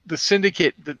the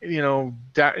Syndicate, in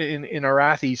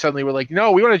Arathi suddenly were like,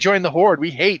 no, we want to join the Horde.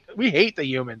 We hate the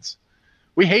humans.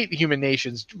 We hate the human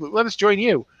nations. Let us join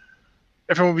you.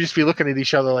 Everyone would just be looking at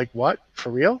each other like, what? For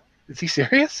real? Is he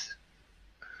serious?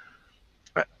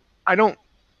 I don't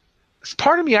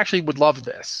part of me actually would love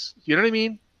this. You know what I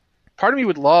mean? Part of me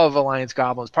would love Alliance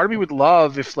Goblins. Part of me would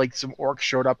love if like some orcs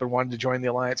showed up and wanted to join the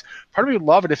Alliance. Part of me would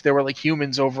love it if there were like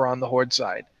humans over on the Horde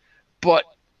side. But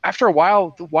after a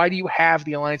while, why do you have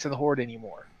the Alliance and the Horde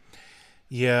anymore?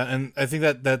 Yeah, and I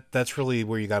think that's really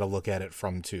where you got to look at it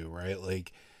from too, right?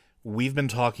 Like, we've been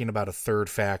talking about a third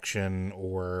faction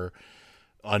or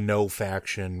a no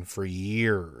faction for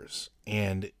years,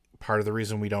 and part of the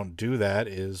reason we don't do that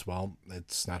is, well,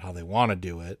 it's not how they want to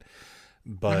do it,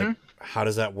 but how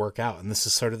does that work out? And this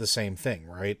is sort of the same thing,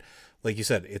 right? Like you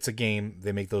said, it's a game,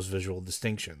 they make those visual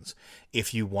distinctions.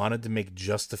 If you wanted to make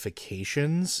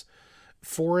justifications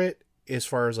for it, as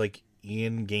far as like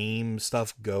in-game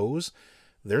stuff goes,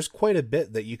 there's quite a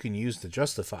bit that you can use to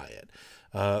justify it.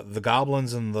 The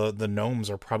goblins and the gnomes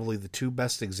are probably the two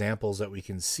best examples that we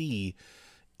can see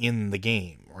in the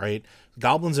game, right?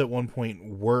 Goblins at one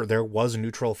point there was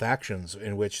neutral factions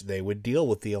in which they would deal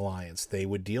with the Alliance, they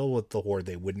would deal with the Horde,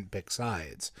 they wouldn't pick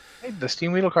sides. Hey, the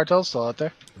Steam Weedle cartel's still out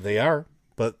there. They are,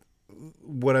 but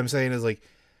what I'm saying is, like,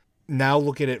 now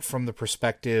look at it from the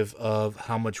perspective of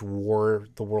how much war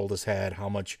the world has had, how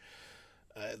much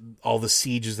all the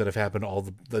sieges that have happened, all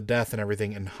the death and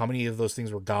everything, and how many of those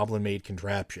things were goblin-made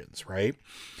contraptions, right?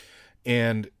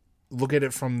 And look at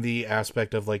it from the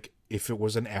aspect of, like, if it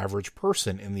was an average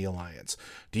person in the Alliance.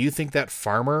 Do you think that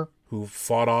farmer who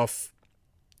fought off,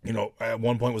 at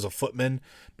one point was a footman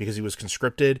because he was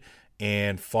conscripted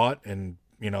and fought and,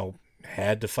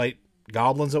 had to fight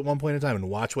goblins at one point in time and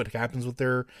watch what happens with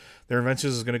their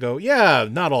inventions is going to go, yeah,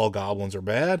 not all goblins are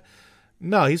bad?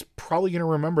 No, he's probably going to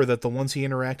remember that the ones he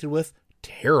interacted with,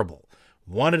 terrible.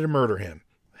 Wanted to murder him.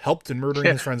 Helped in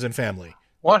murdering his friends and family.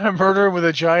 Want to murder with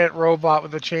a giant robot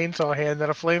with a chainsaw hand and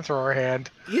a flamethrower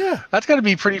hand. Yeah. That's got to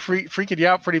be pretty freaking you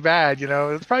out pretty bad,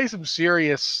 It's probably some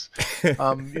serious,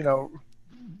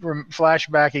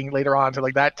 flashbacking later on to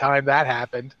like that time that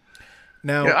happened.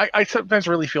 Now, I sometimes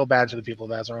really feel bad for the people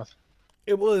of Azeroth.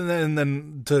 And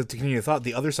then to continue your thought,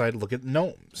 the other side, look at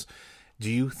gnomes. Do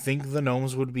you think the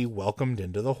gnomes would be welcomed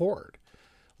into the Horde?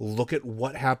 Look at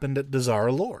what happened at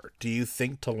Dazar Lore. Do you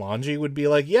think Talanji would be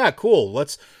like, yeah, cool,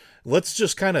 let's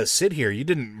just kind of sit here. You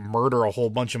didn't murder a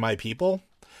whole bunch of my people.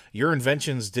 Your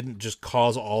inventions didn't just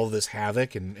cause all this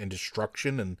havoc and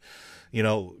destruction and,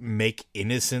 make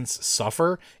innocents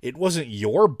suffer. It wasn't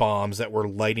your bombs that were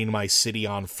lighting my city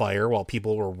on fire while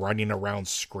people were running around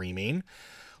screaming.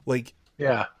 Like,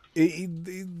 yeah.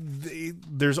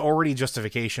 There's already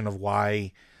justification of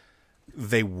why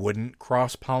they wouldn't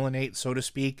cross-pollinate, so to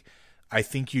speak. I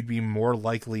think you'd be more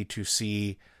likely to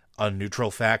see a neutral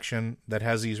faction that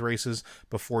has these races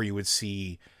before you would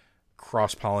see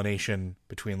cross-pollination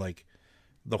between, like,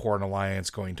 the Horde and Alliance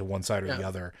going to one side or the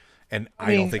other. And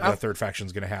I don't think that third faction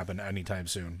is going to happen anytime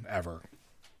soon, ever.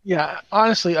 Yeah,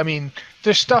 honestly,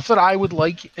 there's stuff that I would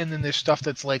like, and then there's stuff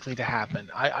that's likely to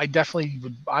happen. I definitely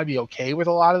would. I'd be okay with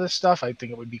a lot of this stuff. I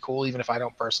think it would be cool, even if I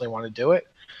don't personally want to do it.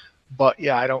 But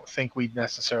yeah, I don't think we'd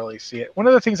necessarily see it. One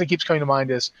of the things that keeps coming to mind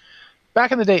is,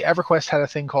 back in the day, EverQuest had a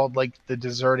thing called like the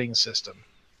deserting system,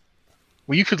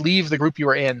 where you could leave the group you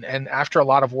were in, and after a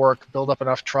lot of work, build up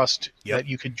enough trust that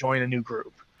you could join a new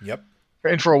group. Yep.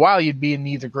 And for a while, you'd be in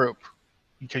neither group,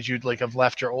 because you'd like have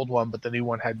left your old one, but the new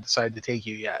one hadn't decided to take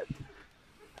you yet.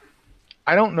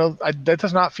 I don't know. That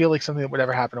does not feel like something that would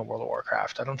ever happen in World of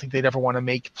Warcraft. I don't think they'd ever want to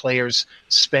make players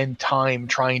spend time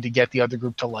trying to get the other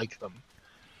group to like them.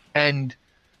 And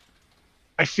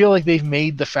I feel like they've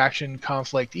made the faction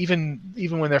conflict, even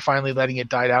when they're finally letting it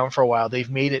die down for a while, they've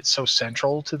made it so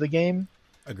central to the game.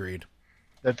 Agreed.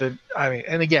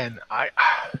 And again,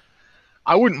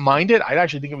 I wouldn't mind it. I'd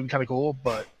actually think it would be kind of cool,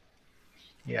 but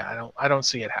yeah, I don't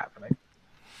see it happening.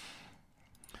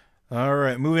 All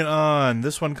right, moving on.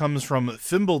 This one comes from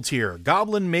Thimbletier,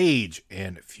 Goblin Mage,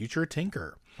 and Future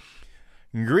Tinker.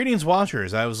 Greetings,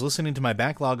 watchers. I was listening to my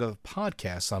backlog of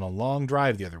podcasts on a long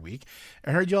drive the other week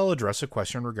and heard y'all address a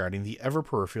question regarding the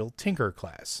ever-peripheral Tinker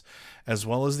class, as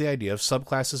well as the idea of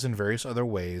subclasses and various other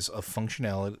ways of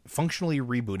functionally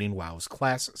rebooting WoW's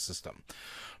class system.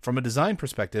 From a design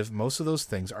perspective, most of those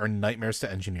things are nightmares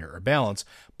to engineer or balance,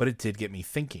 but it did get me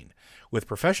thinking. With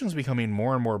professions becoming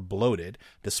more and more bloated,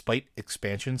 despite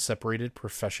expansion-separated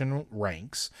professional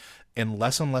ranks, and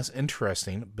less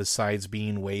interesting, besides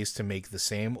being ways to make the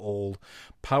same old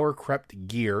power-crept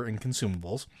gear and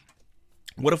consumables,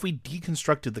 what if we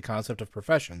deconstructed the concept of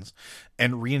professions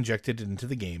and re-injected it into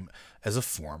the game as a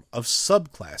form of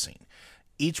subclassing?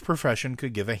 Each profession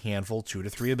could give a handful, 2 to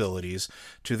 3 abilities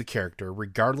to the character,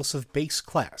 regardless of base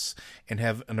class, and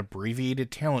have an abbreviated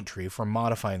talent tree for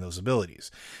modifying those abilities.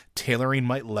 Tailoring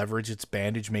might leverage its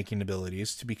bandage-making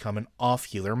abilities to become an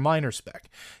off-healer minor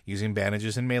spec, using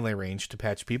bandages in melee range to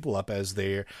patch people up as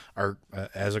they are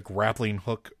as a grappling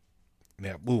hook.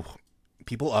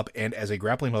 People up and as a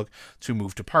grappling hook to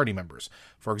move to party members.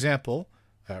 For example,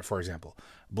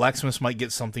 blacksmiths might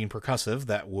get something percussive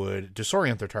that would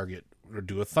disorient their target or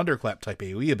do a thunderclap type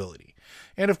AoE ability.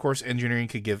 And of course, engineering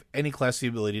could give any class the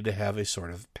ability to have a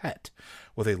sort of pet.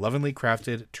 With a lovingly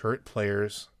crafted turret,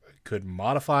 players could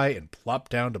modify and plop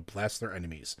down to blast their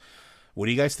enemies. What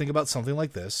do you guys think about something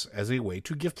like this as a way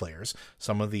to give players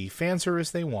some of the fan service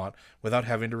they want without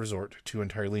having to resort to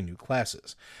entirely new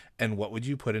classes? And what would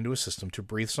you put into a system to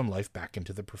breathe some life back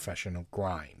into the professional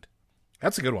grind?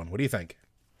 That's a good one. What do you think?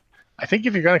 I think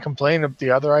if you're going to complain that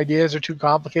the other ideas are too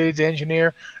complicated to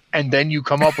engineer, and then you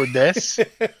come up with this,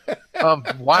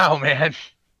 wow, man!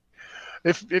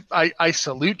 If I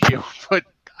salute you, but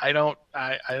I don't.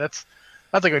 That's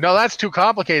like, no, that's too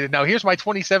complicated. Now here's my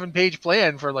 27-page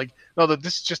plan for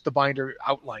this is just the binder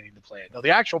outlining the plan. No,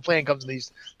 the actual plan comes in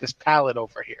this palette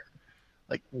over here.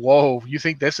 Like, whoa, you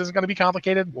think this is going to be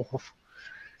complicated? Whoa.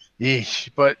 Yeesh.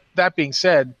 But that being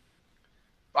said,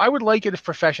 I would like it if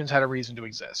professions had a reason to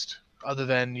exist, other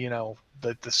than,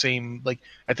 the same,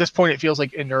 at this point, it feels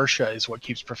like inertia is what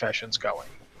keeps professions going.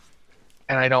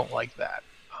 And I don't like that.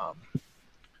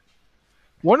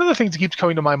 One of the things that keeps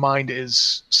coming to my mind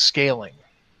is scaling.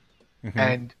 Mm-hmm.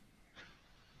 And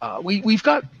we've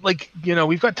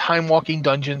got time walking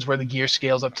dungeons where the gear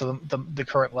scales up to the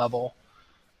current level.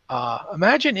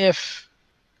 Imagine if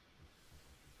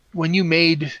when you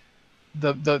made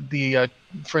the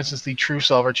for instance, the True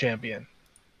Silver Champion,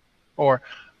 or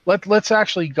let's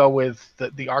actually go with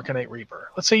the Arcanite Reaper.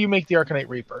 Let's say you make the Arcanite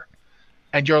Reaper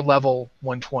and you're level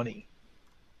 120.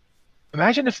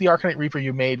 Imagine if the Arcanite Reaper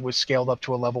you made was scaled up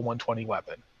to a level 120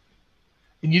 weapon.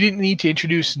 And you didn't need to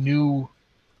introduce you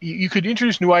could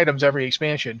introduce new items every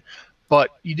expansion,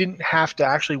 but you didn't have to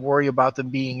actually worry about them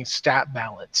being stat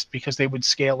balanced because they would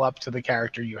scale up to the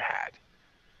character you had.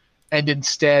 And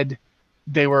instead,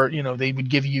 they would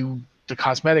give you the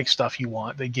cosmetic stuff you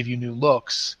want. They give you new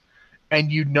looks, and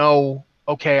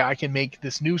okay, I can make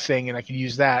this new thing and I can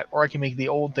use that, or I can make the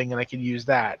old thing and I can use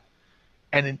that.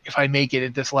 And if I make it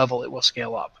at this level, it will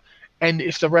scale up. And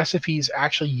if the recipes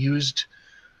actually used,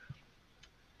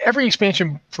 every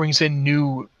expansion brings in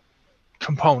new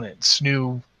components,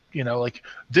 new, like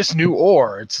this new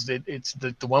ore. It's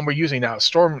the one we're using now,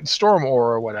 storm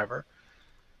ore or whatever.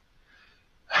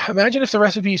 Imagine if the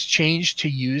recipes changed to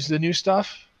use the new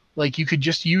stuff. Like you could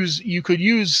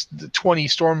use the 20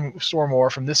 storm ore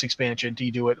from this expansion to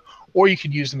do it, or you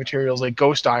could use the materials like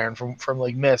ghost iron from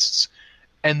like mists,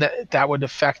 and that would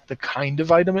affect the kind of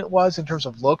item it was in terms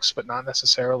of looks, but not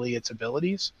necessarily its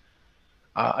abilities.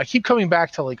 I keep coming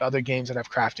back to like other games that have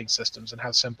crafting systems and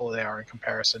how simple they are in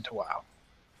comparison to WoW.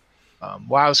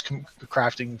 WoW's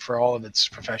crafting for all of its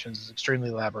professions is extremely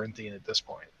labyrinthine at this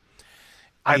point.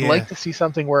 I'd like to see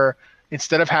something where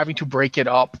instead of having to break it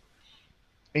up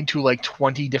into like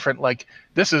 20 different, like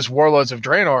this is Warlords of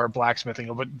Draenor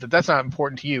blacksmithing, but that's not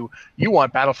important to you. You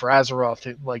want Battle for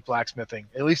Azeroth like blacksmithing,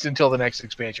 at least until the next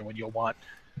expansion when you'll want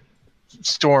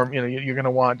Storm. You're going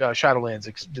to want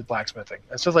Shadowlands blacksmithing.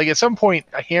 And so like at some point,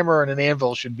 a hammer and an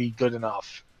anvil should be good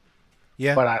enough.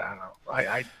 Yeah, but I don't know.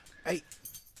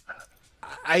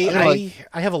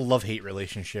 I have a love-hate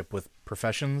relationship with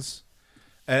professions.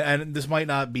 And this might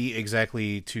not be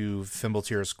exactly to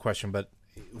Thimbletier's question, but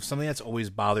something that's always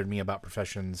bothered me about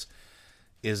professions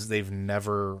is they've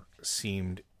never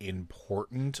seemed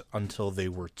important until they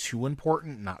were too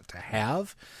important not to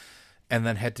have, and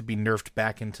then had to be nerfed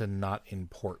back into not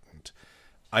important.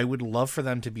 I would love for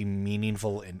them to be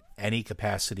meaningful in any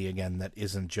capacity again that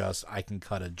isn't just I can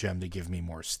cut a gem to give me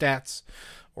more stats,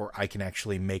 or I can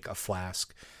actually make a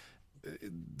flask.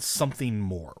 Something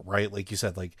more, right? Like you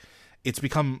said, like it's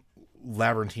become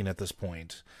labyrinthine at this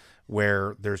point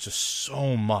where there's just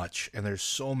so much and there's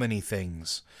so many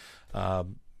things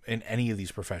in any of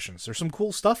these professions. There's some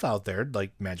cool stuff out there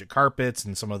like magic carpets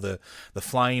and some of the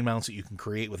flying mounts that you can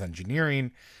create with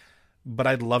engineering, but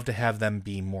I'd love to have them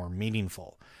be more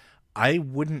meaningful. I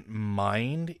wouldn't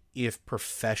mind if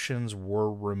professions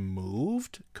were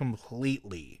removed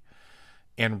completely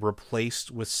and replaced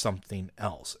with something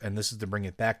else. And this is to bring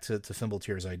it back to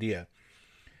Thimbletier's idea.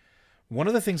 One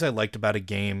of the things I liked about a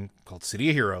game called City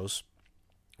of Heroes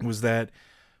was that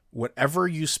whatever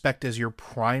you spec'd as your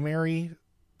primary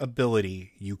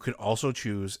ability, you could also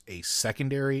choose a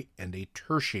secondary and a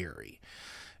tertiary.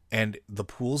 And the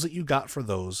pools that you got for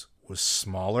those was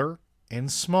smaller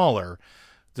and smaller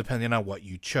depending on what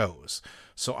you chose.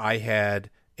 So I had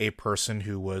a person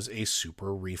who was a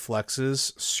super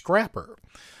reflexes scrapper.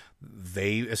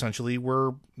 They essentially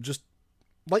were just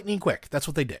lightning quick. That's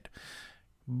what they did.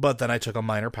 But then I took a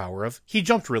minor power of he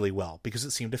jumped really well because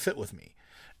it seemed to fit with me.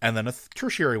 And then a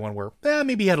tertiary one where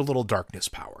maybe he had a little darkness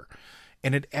power.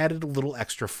 And it added a little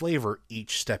extra flavor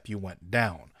each step you went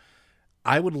down.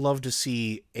 I would love to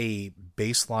see a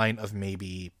baseline of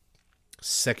maybe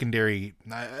secondary,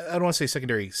 I don't want to say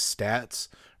secondary stats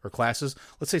or classes,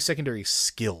 let's say secondary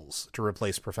skills to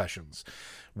replace professions,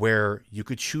 where you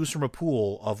could choose from a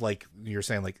pool of, like you're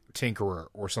saying, like Tinkerer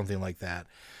or something like that,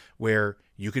 where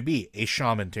you could be a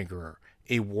Shaman Tinkerer,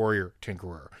 a Warrior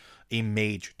Tinkerer, a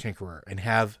Mage Tinkerer, and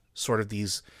have sort of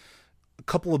these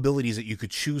couple abilities that you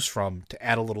could choose from to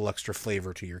add a little extra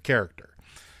flavor to your character.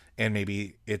 And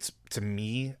maybe it's, to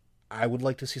me, I would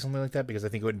like to see something like that because I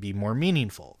think it would be more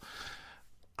meaningful.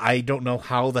 I don't know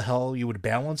how the hell you would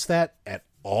balance that at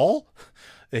all.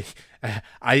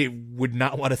 I would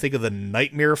not want to think of the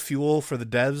nightmare fuel for the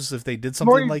devs if they did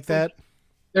something like that.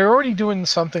 They're already doing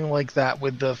something like that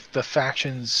with the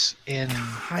factions in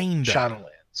Shadowlands.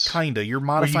 Kinda. You're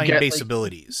modifying base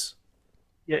abilities.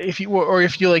 Yeah, if you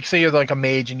like, say you're like a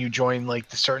mage and you join like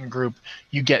the certain group,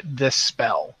 you get this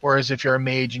spell. Whereas if you're a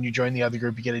mage and you join the other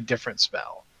group, you get a different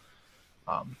spell.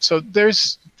 So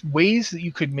there's ways that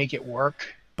you could make it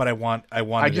work. But I want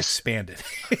it expanded.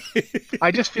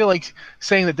 I just feel like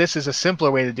saying that this is a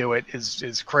simpler way to do it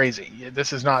is crazy.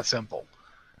 This is not simple.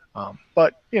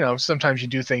 But sometimes you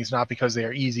do things not because they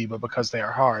are easy, but because they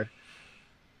are hard.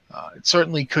 It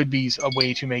certainly could be a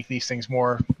way to make these things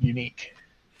more unique.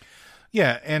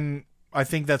 Yeah, and I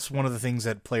think that's one of the things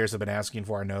that players have been asking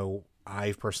for. I know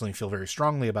I personally feel very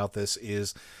strongly about this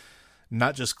is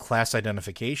not just class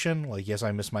identification. Like, yes,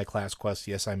 I miss my class quest.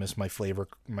 Yes, I miss my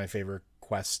favorite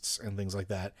quests and things like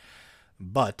that.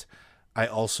 But I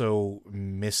also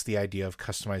miss the idea of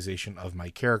customization of my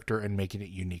character and making it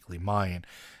uniquely mine.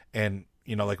 And,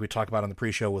 like we talked about on the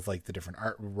pre-show with like the different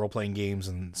role-playing games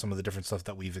and some of the different stuff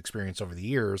that we've experienced over the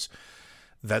years,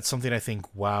 that's something I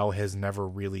think WoW has never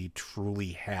really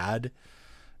truly had.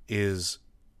 This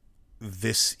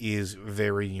is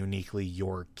very uniquely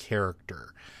your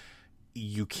character.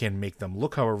 You can make them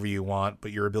look however you want,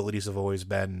 but your abilities have always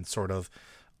been sort of,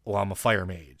 well, I'm a fire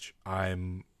mage.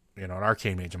 I'm, an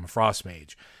arcane mage. I'm a frost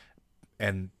mage.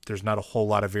 And there's not a whole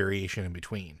lot of variation in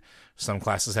between. Some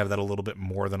classes have that a little bit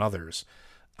more than others.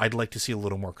 I'd like to see a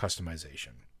little more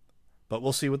customization. But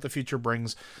we'll see what the future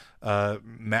brings.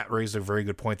 Matt raised a very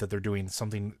good point that they're doing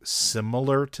something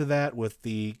similar to that with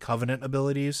the Covenant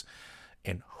abilities.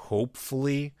 And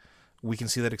hopefully we can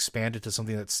see that expanded to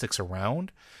something that sticks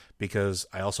around. Because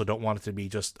I also don't want it to be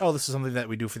just, this is something that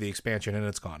we do for the expansion and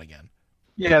it's gone again.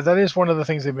 Yeah, that is one of the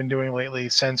things they've been doing lately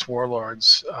since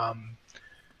Warlords.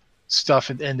 Stuff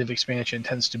at the end of expansion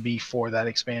tends to be for that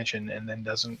expansion and then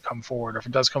doesn't come forward. Or if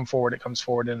it does come forward, it comes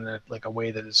forward in a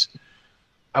way that is,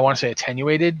 I want to say,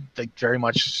 attenuated. Like very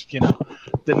much,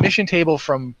 the mission table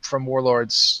from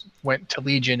Warlords went to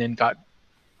Legion and got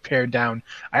pared down.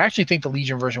 I actually think the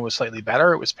Legion version was slightly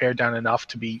better. It was pared down enough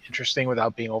to be interesting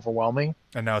without being overwhelming.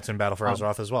 And now it's in Battle for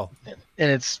Azeroth as well.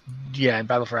 And it's, in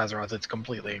Battle for Azeroth, it's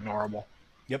completely ignorable.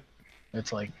 Yep.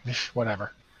 It's like,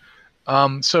 whatever.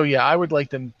 So yeah, I would like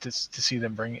them to see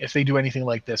them bring, if they do anything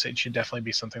like this, it should definitely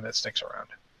be something that sticks around.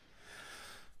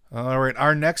 All right.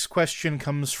 Our next question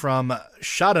comes from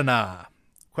Shadana.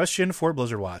 Question for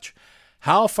Blizzard Watch.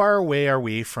 How far away are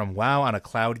we from WoW on a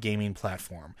cloud gaming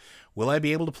platform? Will I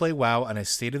be able to play WoW on a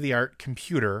state-of-the-art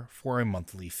computer for a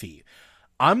monthly fee?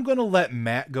 I'm going to let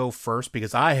Matt go first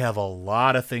because I have a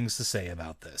lot of things to say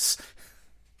about this.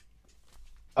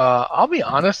 I'll be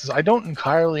honest, I don't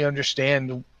entirely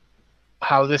understand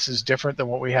how this is different than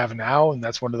what we have now, and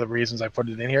that's one of the reasons I put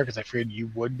it in here, because I figured you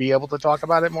would be able to talk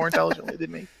about it more intelligently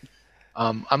than me.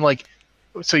 I'm like,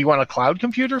 so you want a cloud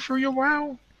computer for your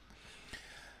WoW?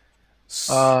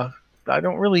 I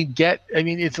don't really get. I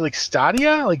mean, it's like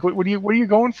Stadia. Like, what are you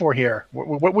going for here?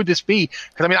 What would this be?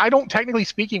 Because I mean, I don't, technically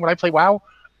speaking, when I play WoW,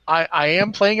 I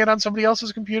am playing it on somebody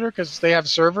else's computer because they have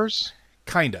servers.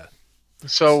 Kinda.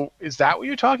 So is that what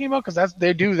you're talking about? Because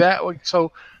they do that.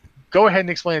 So go ahead and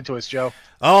explain it to us, Joe.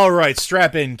 All right,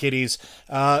 strap in, kiddies.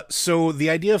 So the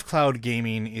idea of cloud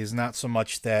gaming is not so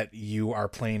much that you are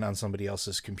playing on somebody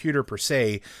else's computer per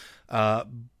se,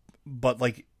 but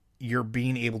like you're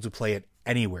being able to play it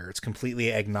anywhere. It's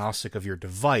completely agnostic of your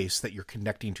device that you're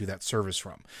connecting to that service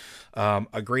from.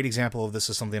 A great example of this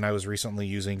is something I was recently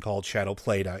using called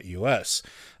shadowplay.us.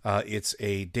 It's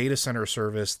a data center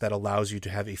service that allows you to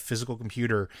have a physical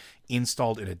computer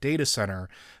installed in a data center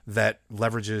that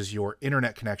leverages your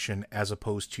internet connection as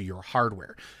opposed to your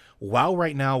hardware. WoW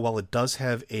right now, while it does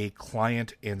have a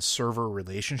client and server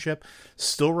relationship,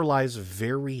 still relies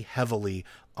very heavily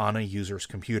on a user's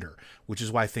computer, which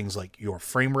is why things like your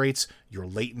frame rates, your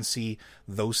latency,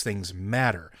 those things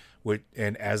matter.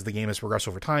 And as the game has progressed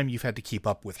over time, you've had to keep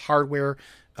up with hardware.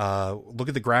 Look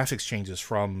at the graphics changes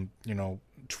from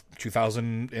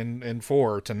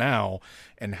 2004 to now,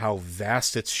 and how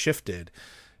vast it's shifted,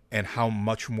 and how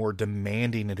much more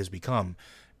demanding it has become,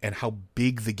 and how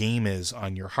big the game is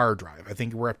on your hard drive. I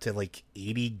think we're up to like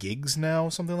 80 gigs now,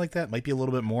 something like that. Might be a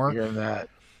little bit more. Bigger than that.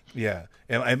 Yeah,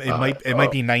 it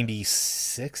might be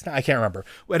 96 now. I can't remember.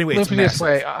 Well, anyway, it's massive. This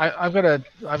way, I've got a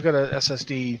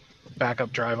SSD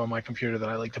backup drive on my computer that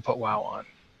I like to put WoW on,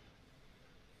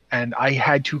 and I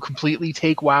had to completely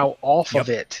take WoW off of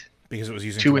it because it was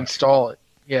using to install it.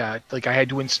 Yeah, like I had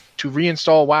to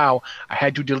reinstall WoW. I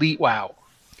had to delete WoW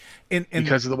and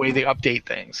because of the way they update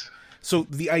things. So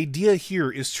the idea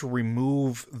here is to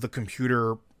remove the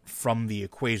computer from the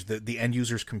equation, the end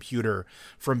user's computer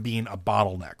from being a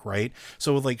bottleneck, right?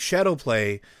 So with like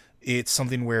Shadowplay, it's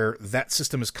something where that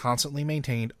system is constantly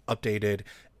maintained, updated,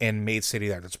 and made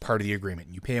state-of-the-art. That's part of the agreement.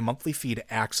 You pay a monthly fee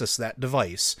to access that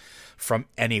device from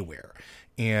anywhere.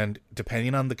 And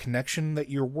depending on the connection that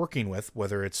you're working with,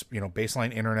 whether it's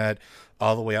baseline internet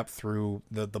all the way up through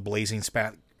the blazing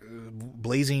fast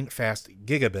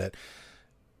gigabit,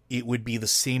 it would be the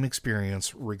same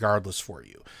experience regardless for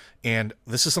you. And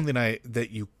this is something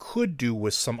that you could do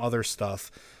with some other stuff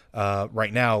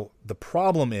right now. The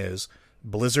problem is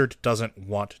Blizzard doesn't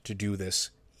want to do this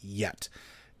yet.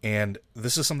 And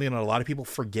this is something that a lot of people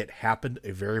forget happened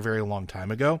a very, very long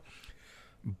time ago.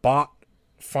 Bot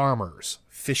farmers,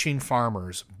 fishing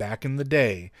farmers back in the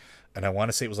day, and I want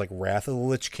to say it was like Wrath of the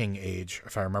Lich King age,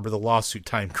 if I remember the lawsuit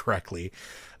time correctly,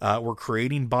 were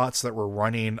creating bots that were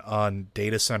running on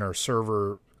data center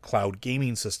server cloud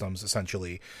gaming systems,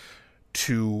 essentially,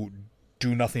 to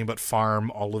do nothing but farm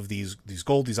all of these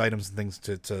gold, these items and things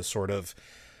to sort of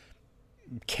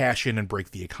cash in and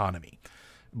break the economy.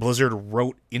 Blizzard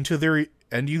wrote into their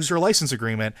end user license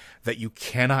agreement that you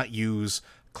cannot use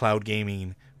cloud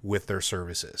gaming with their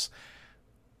services.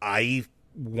 I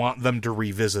want them to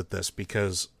revisit this,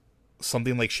 because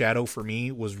something like Shadow for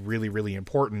me was really, really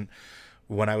important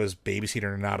when I was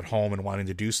babysitting and not at home and wanting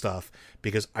to do stuff,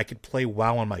 because I could play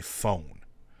WoW on my phone.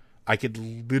 I could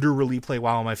literally play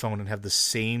WoW on my phone and have the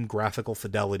same graphical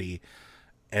fidelity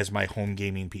as my home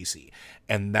gaming PC.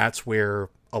 And that's where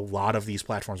a lot of these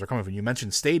platforms are coming from. You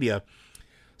mentioned Stadia.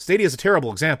 Stadia is a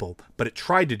terrible example, but it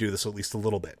tried to do this at least a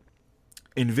little bit.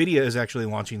 NVIDIA is actually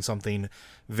launching something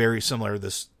very similar to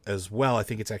this as well. I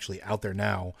think it's actually out there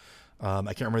now. I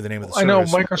can't remember the name of the service. I know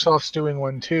Microsoft's doing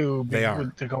one too. They are.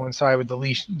 To coincide with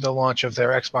the launch of their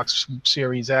Xbox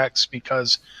Series X,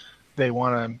 because they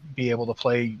want to be able to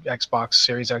play Xbox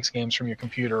Series X games from your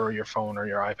computer or your phone or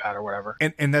your iPad or whatever.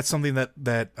 And that's something that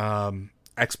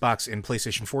Xbox and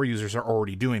PlayStation 4 users are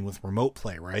already doing with remote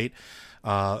play, right?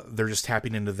 They're just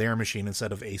tapping into their machine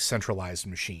instead of a centralized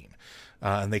machine.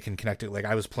 And they can connect it. Like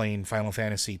I was playing Final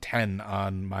Fantasy X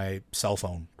on my cell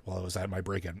phone while I was at my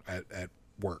break at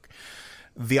work.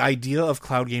 The idea of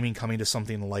cloud gaming coming to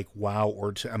something like WoW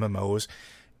or to MMOs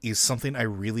is something I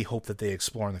really hope that they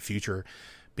explore in the future,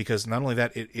 because not only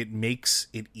that, it makes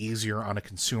it easier on a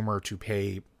consumer to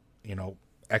pay,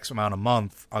 X amount a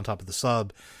month on top of the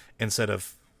sub instead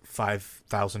of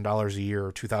 $5,000 a year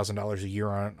or $2,000 a year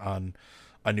on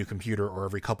a new computer, or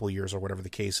every couple of years or whatever the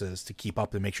case is, to keep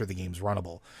up and make sure the game's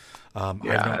runnable.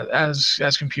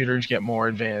 As computers get more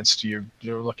advanced, you're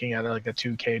looking at like a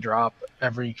 2K drop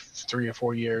every 3 or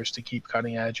 4 years to keep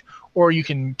cutting edge, or you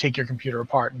can take your computer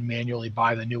apart and manually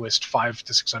buy the newest $500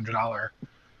 to $600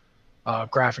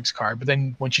 graphics card. But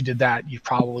then once you did that, you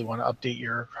probably want to update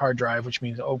your hard drive, which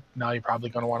means now you're probably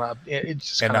going to want to. It's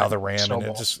just and now the RAM snowballs.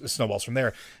 And it just snowballs from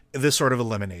there. This sort of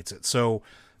eliminates it. So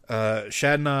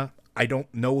Shadna, I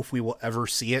don't know if we will ever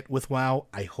see it with WoW.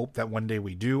 I hope that one day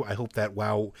we do. I hope that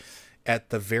WoW,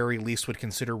 at the very least, would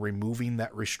consider removing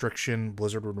that restriction.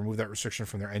 Blizzard would remove that restriction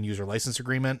from their end user license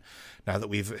agreement now that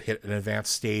we've hit an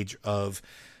advanced stage of,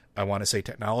 I want to say,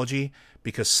 technology,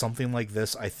 because something like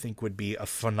this I think would be a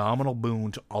phenomenal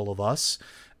boon to all of us,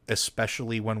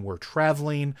 especially when we're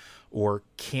traveling or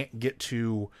can't get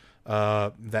to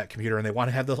that computer and they want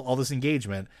to have all this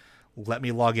engagement. let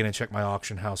me log in and check my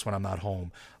auction house when I'm not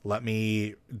home. Let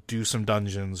me do some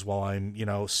dungeons while I'm,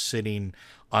 sitting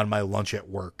on my lunch at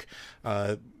work.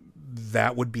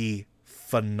 That would be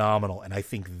phenomenal. And I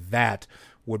think that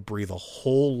would breathe a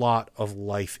whole lot of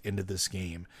life into this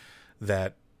game.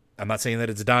 That I'm not saying that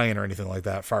it's dying or anything like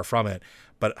that, far from it,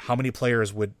 but how many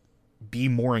players would be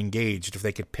more engaged if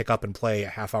they could pick up and play a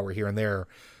half hour here and there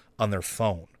on their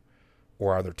phone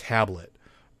or on their tablet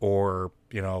or,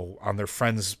 on their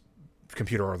friend's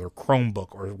computer or their Chromebook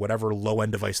or whatever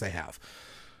low-end device they have.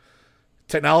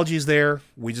 Technology is there.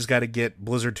 We just got to get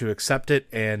Blizzard to accept it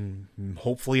and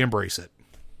hopefully embrace it.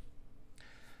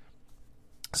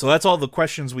 So that's all the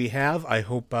questions we have. I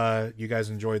hope you guys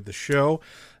enjoyed the show.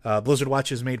 Blizzard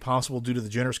Watch is made possible due to the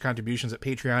generous contributions at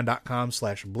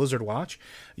patreon.com/BlizzardWatch.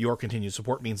 Your continued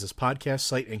support means this podcast,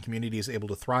 site, and community is able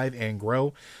to thrive and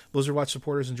grow. Blizzard Watch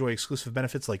supporters enjoy exclusive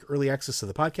benefits like early access to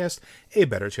the podcast, a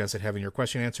better chance at having your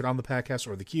question answered on the podcast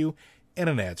or the queue, and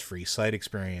an ads-free site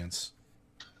experience.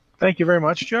 Thank you very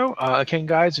much, Joe. Again,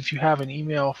 guys, if you have an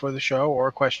email for the show or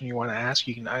a question you want to ask,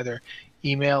 you can either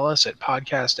email us at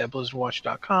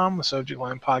podcast@blizzardwatch.com, the subject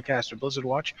line podcast or Blizzard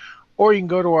Watch, or you can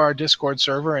go to our Discord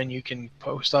server and you can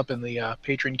post up in the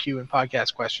patron queue and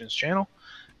podcast questions channel,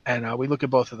 and we look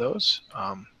at both of those.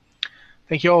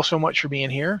 Thank you all so much for being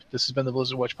here. This has been the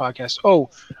Blizzard Watch podcast. Oh,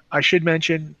 I should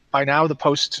mention, by now the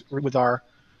post with our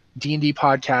D&D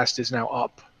podcast is now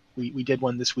up. We did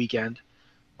one this weekend.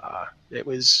 It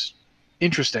was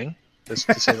interesting, to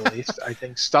say the least. I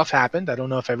think stuff happened. I don't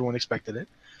know if everyone expected it.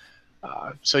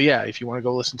 So yeah, if you want to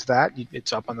go listen to that,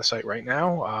 it's up on the site right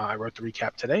now. I wrote the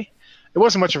recap today. It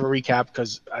wasn't much of a recap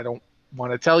because I don't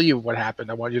want to tell you what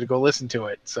happened. I want you to go listen to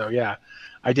it. So yeah,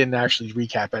 I didn't actually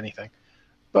recap anything.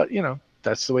 But,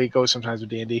 that's the way it goes sometimes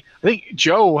with D&D. I think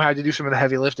Joe had to do some of the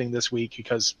heavy lifting this week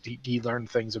because he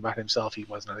learned things about himself he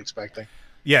was not expecting.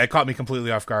 Yeah, it caught me completely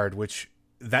off guard, which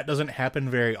that doesn't happen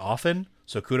very often.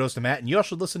 So kudos to Matt. And you all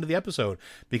should listen to the episode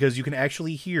because you can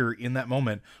actually hear in that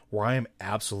moment where I am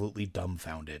absolutely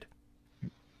dumbfounded.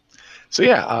 So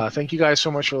yeah, thank you guys so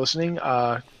much for listening.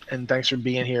 And thanks for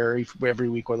being here every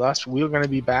week with us. We're going to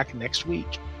be back next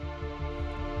week.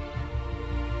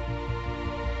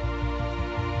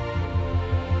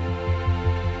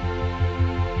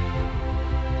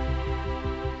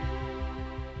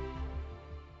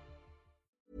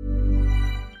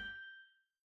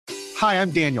 Hi,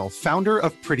 I'm Daniel, founder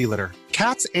of Pretty Litter.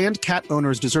 Cats and cat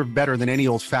owners deserve better than any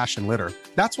old-fashioned litter.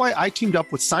 That's why I teamed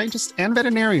up with scientists and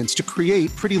veterinarians to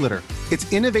create Pretty Litter.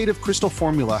 Its innovative crystal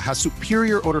formula has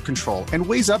superior odor control and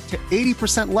weighs up to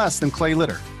 80% less than clay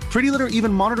litter. Pretty Litter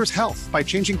even monitors health by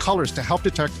changing colors to help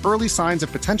detect early signs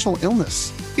of potential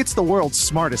illness. It's the world's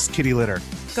smartest kitty litter.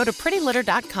 Go to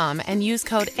prettylitter.com and use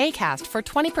code ACAST for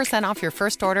 20% off your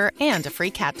first order and a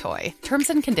free cat toy. Terms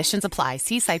and conditions apply.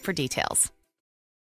 See site for details.